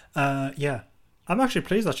 Yeah, I'm actually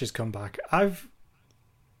pleased that she's come back. I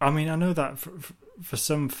know that for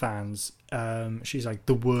some fans, she's like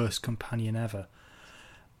the worst companion ever.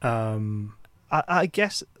 I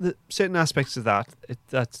guess that certain aspects of that,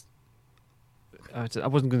 I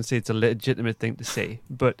wasn't going to say it's a legitimate thing to say,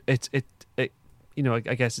 but it I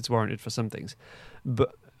guess it's warranted for some things.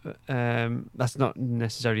 But that's not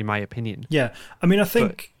necessarily my opinion. Yeah, I mean, I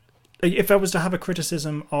think if I was to have a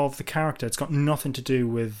criticism of the character, it's got nothing to do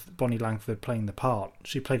with Bonnie Langford playing the part.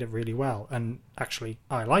 She played it really well, and actually,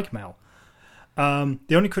 I like Mel.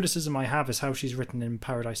 The only criticism I have is how she's written in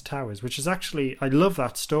Paradise Towers, which is actually, I love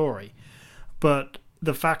that story, but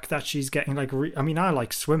the fact that she's getting like, I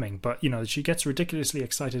like swimming, but she gets ridiculously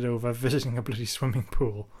excited over visiting a bloody swimming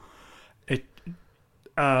pool.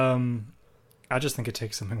 I just think it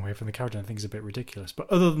takes something away from the character. I think it's a bit ridiculous. But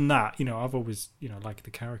other than that, I've always, liked the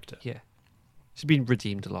character. Yeah. She's been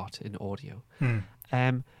redeemed a lot in audio.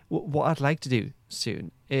 What I'd like to do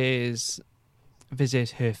soon is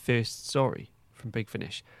visit her first story from Big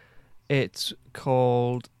Finish. It's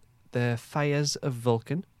called The Fires of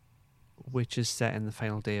Vulcan, which is set in the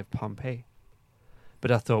final day of Pompeii.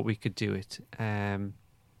 But I thought we could do it a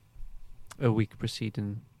week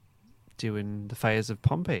preceding doing The Fires of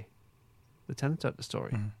Pompeii, the 10th Doctor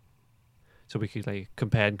story. So we could like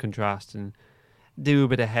compare and contrast and do a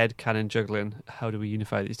bit of headcanon juggling. How do we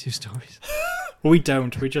unify these two stories? We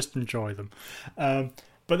don't. We just enjoy them. But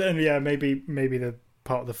then, yeah, maybe the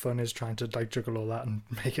part of the fun is trying to like juggle all that and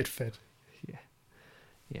make it fit.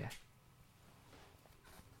 Yeah.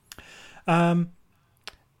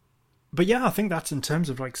 But yeah, I think that's in terms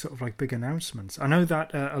of like sort of like big announcements. I know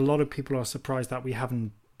that a lot of people are surprised that we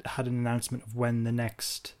haven't had an announcement of when the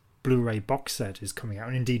next Blu-ray box set is coming out,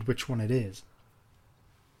 and indeed which one it is.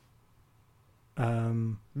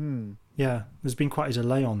 Yeah, there's been quite a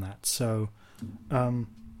delay on that. So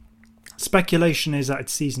speculation is that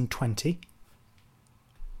it's season 20.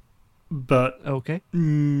 but Okay.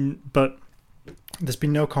 but there's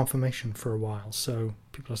been no confirmation for a while, so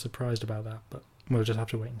people are surprised about that. But we'll just have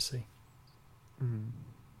to wait and see.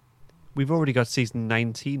 We've already got season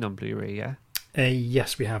 19 on Blu-ray, yeah?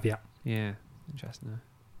 Yes, we have. Yeah. Yeah, interesting.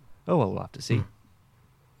 Oh, well, we'll have to see.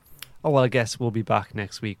 Oh, well, I guess we'll be back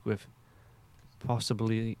next week with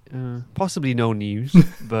possibly no news,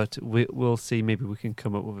 but we'll see. Maybe we can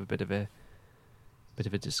come up with a bit of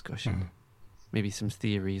a discussion. Maybe some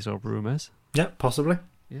theories or rumours. Yeah, possibly.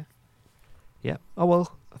 Yeah. Oh,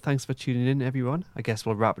 well, thanks for tuning in, everyone. I guess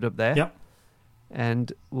we'll wrap it up there. Yep.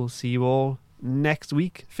 And we'll see you all next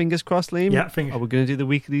week. Fingers crossed, Liam. Yeah, Are we going to do the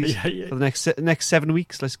weeklies for the next 7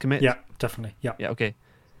 weeks? Let's commit. Yeah, definitely. Yeah. Yeah, okay.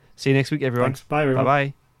 See you next week, everyone. Thanks. Bye, everyone.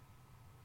 Bye-bye.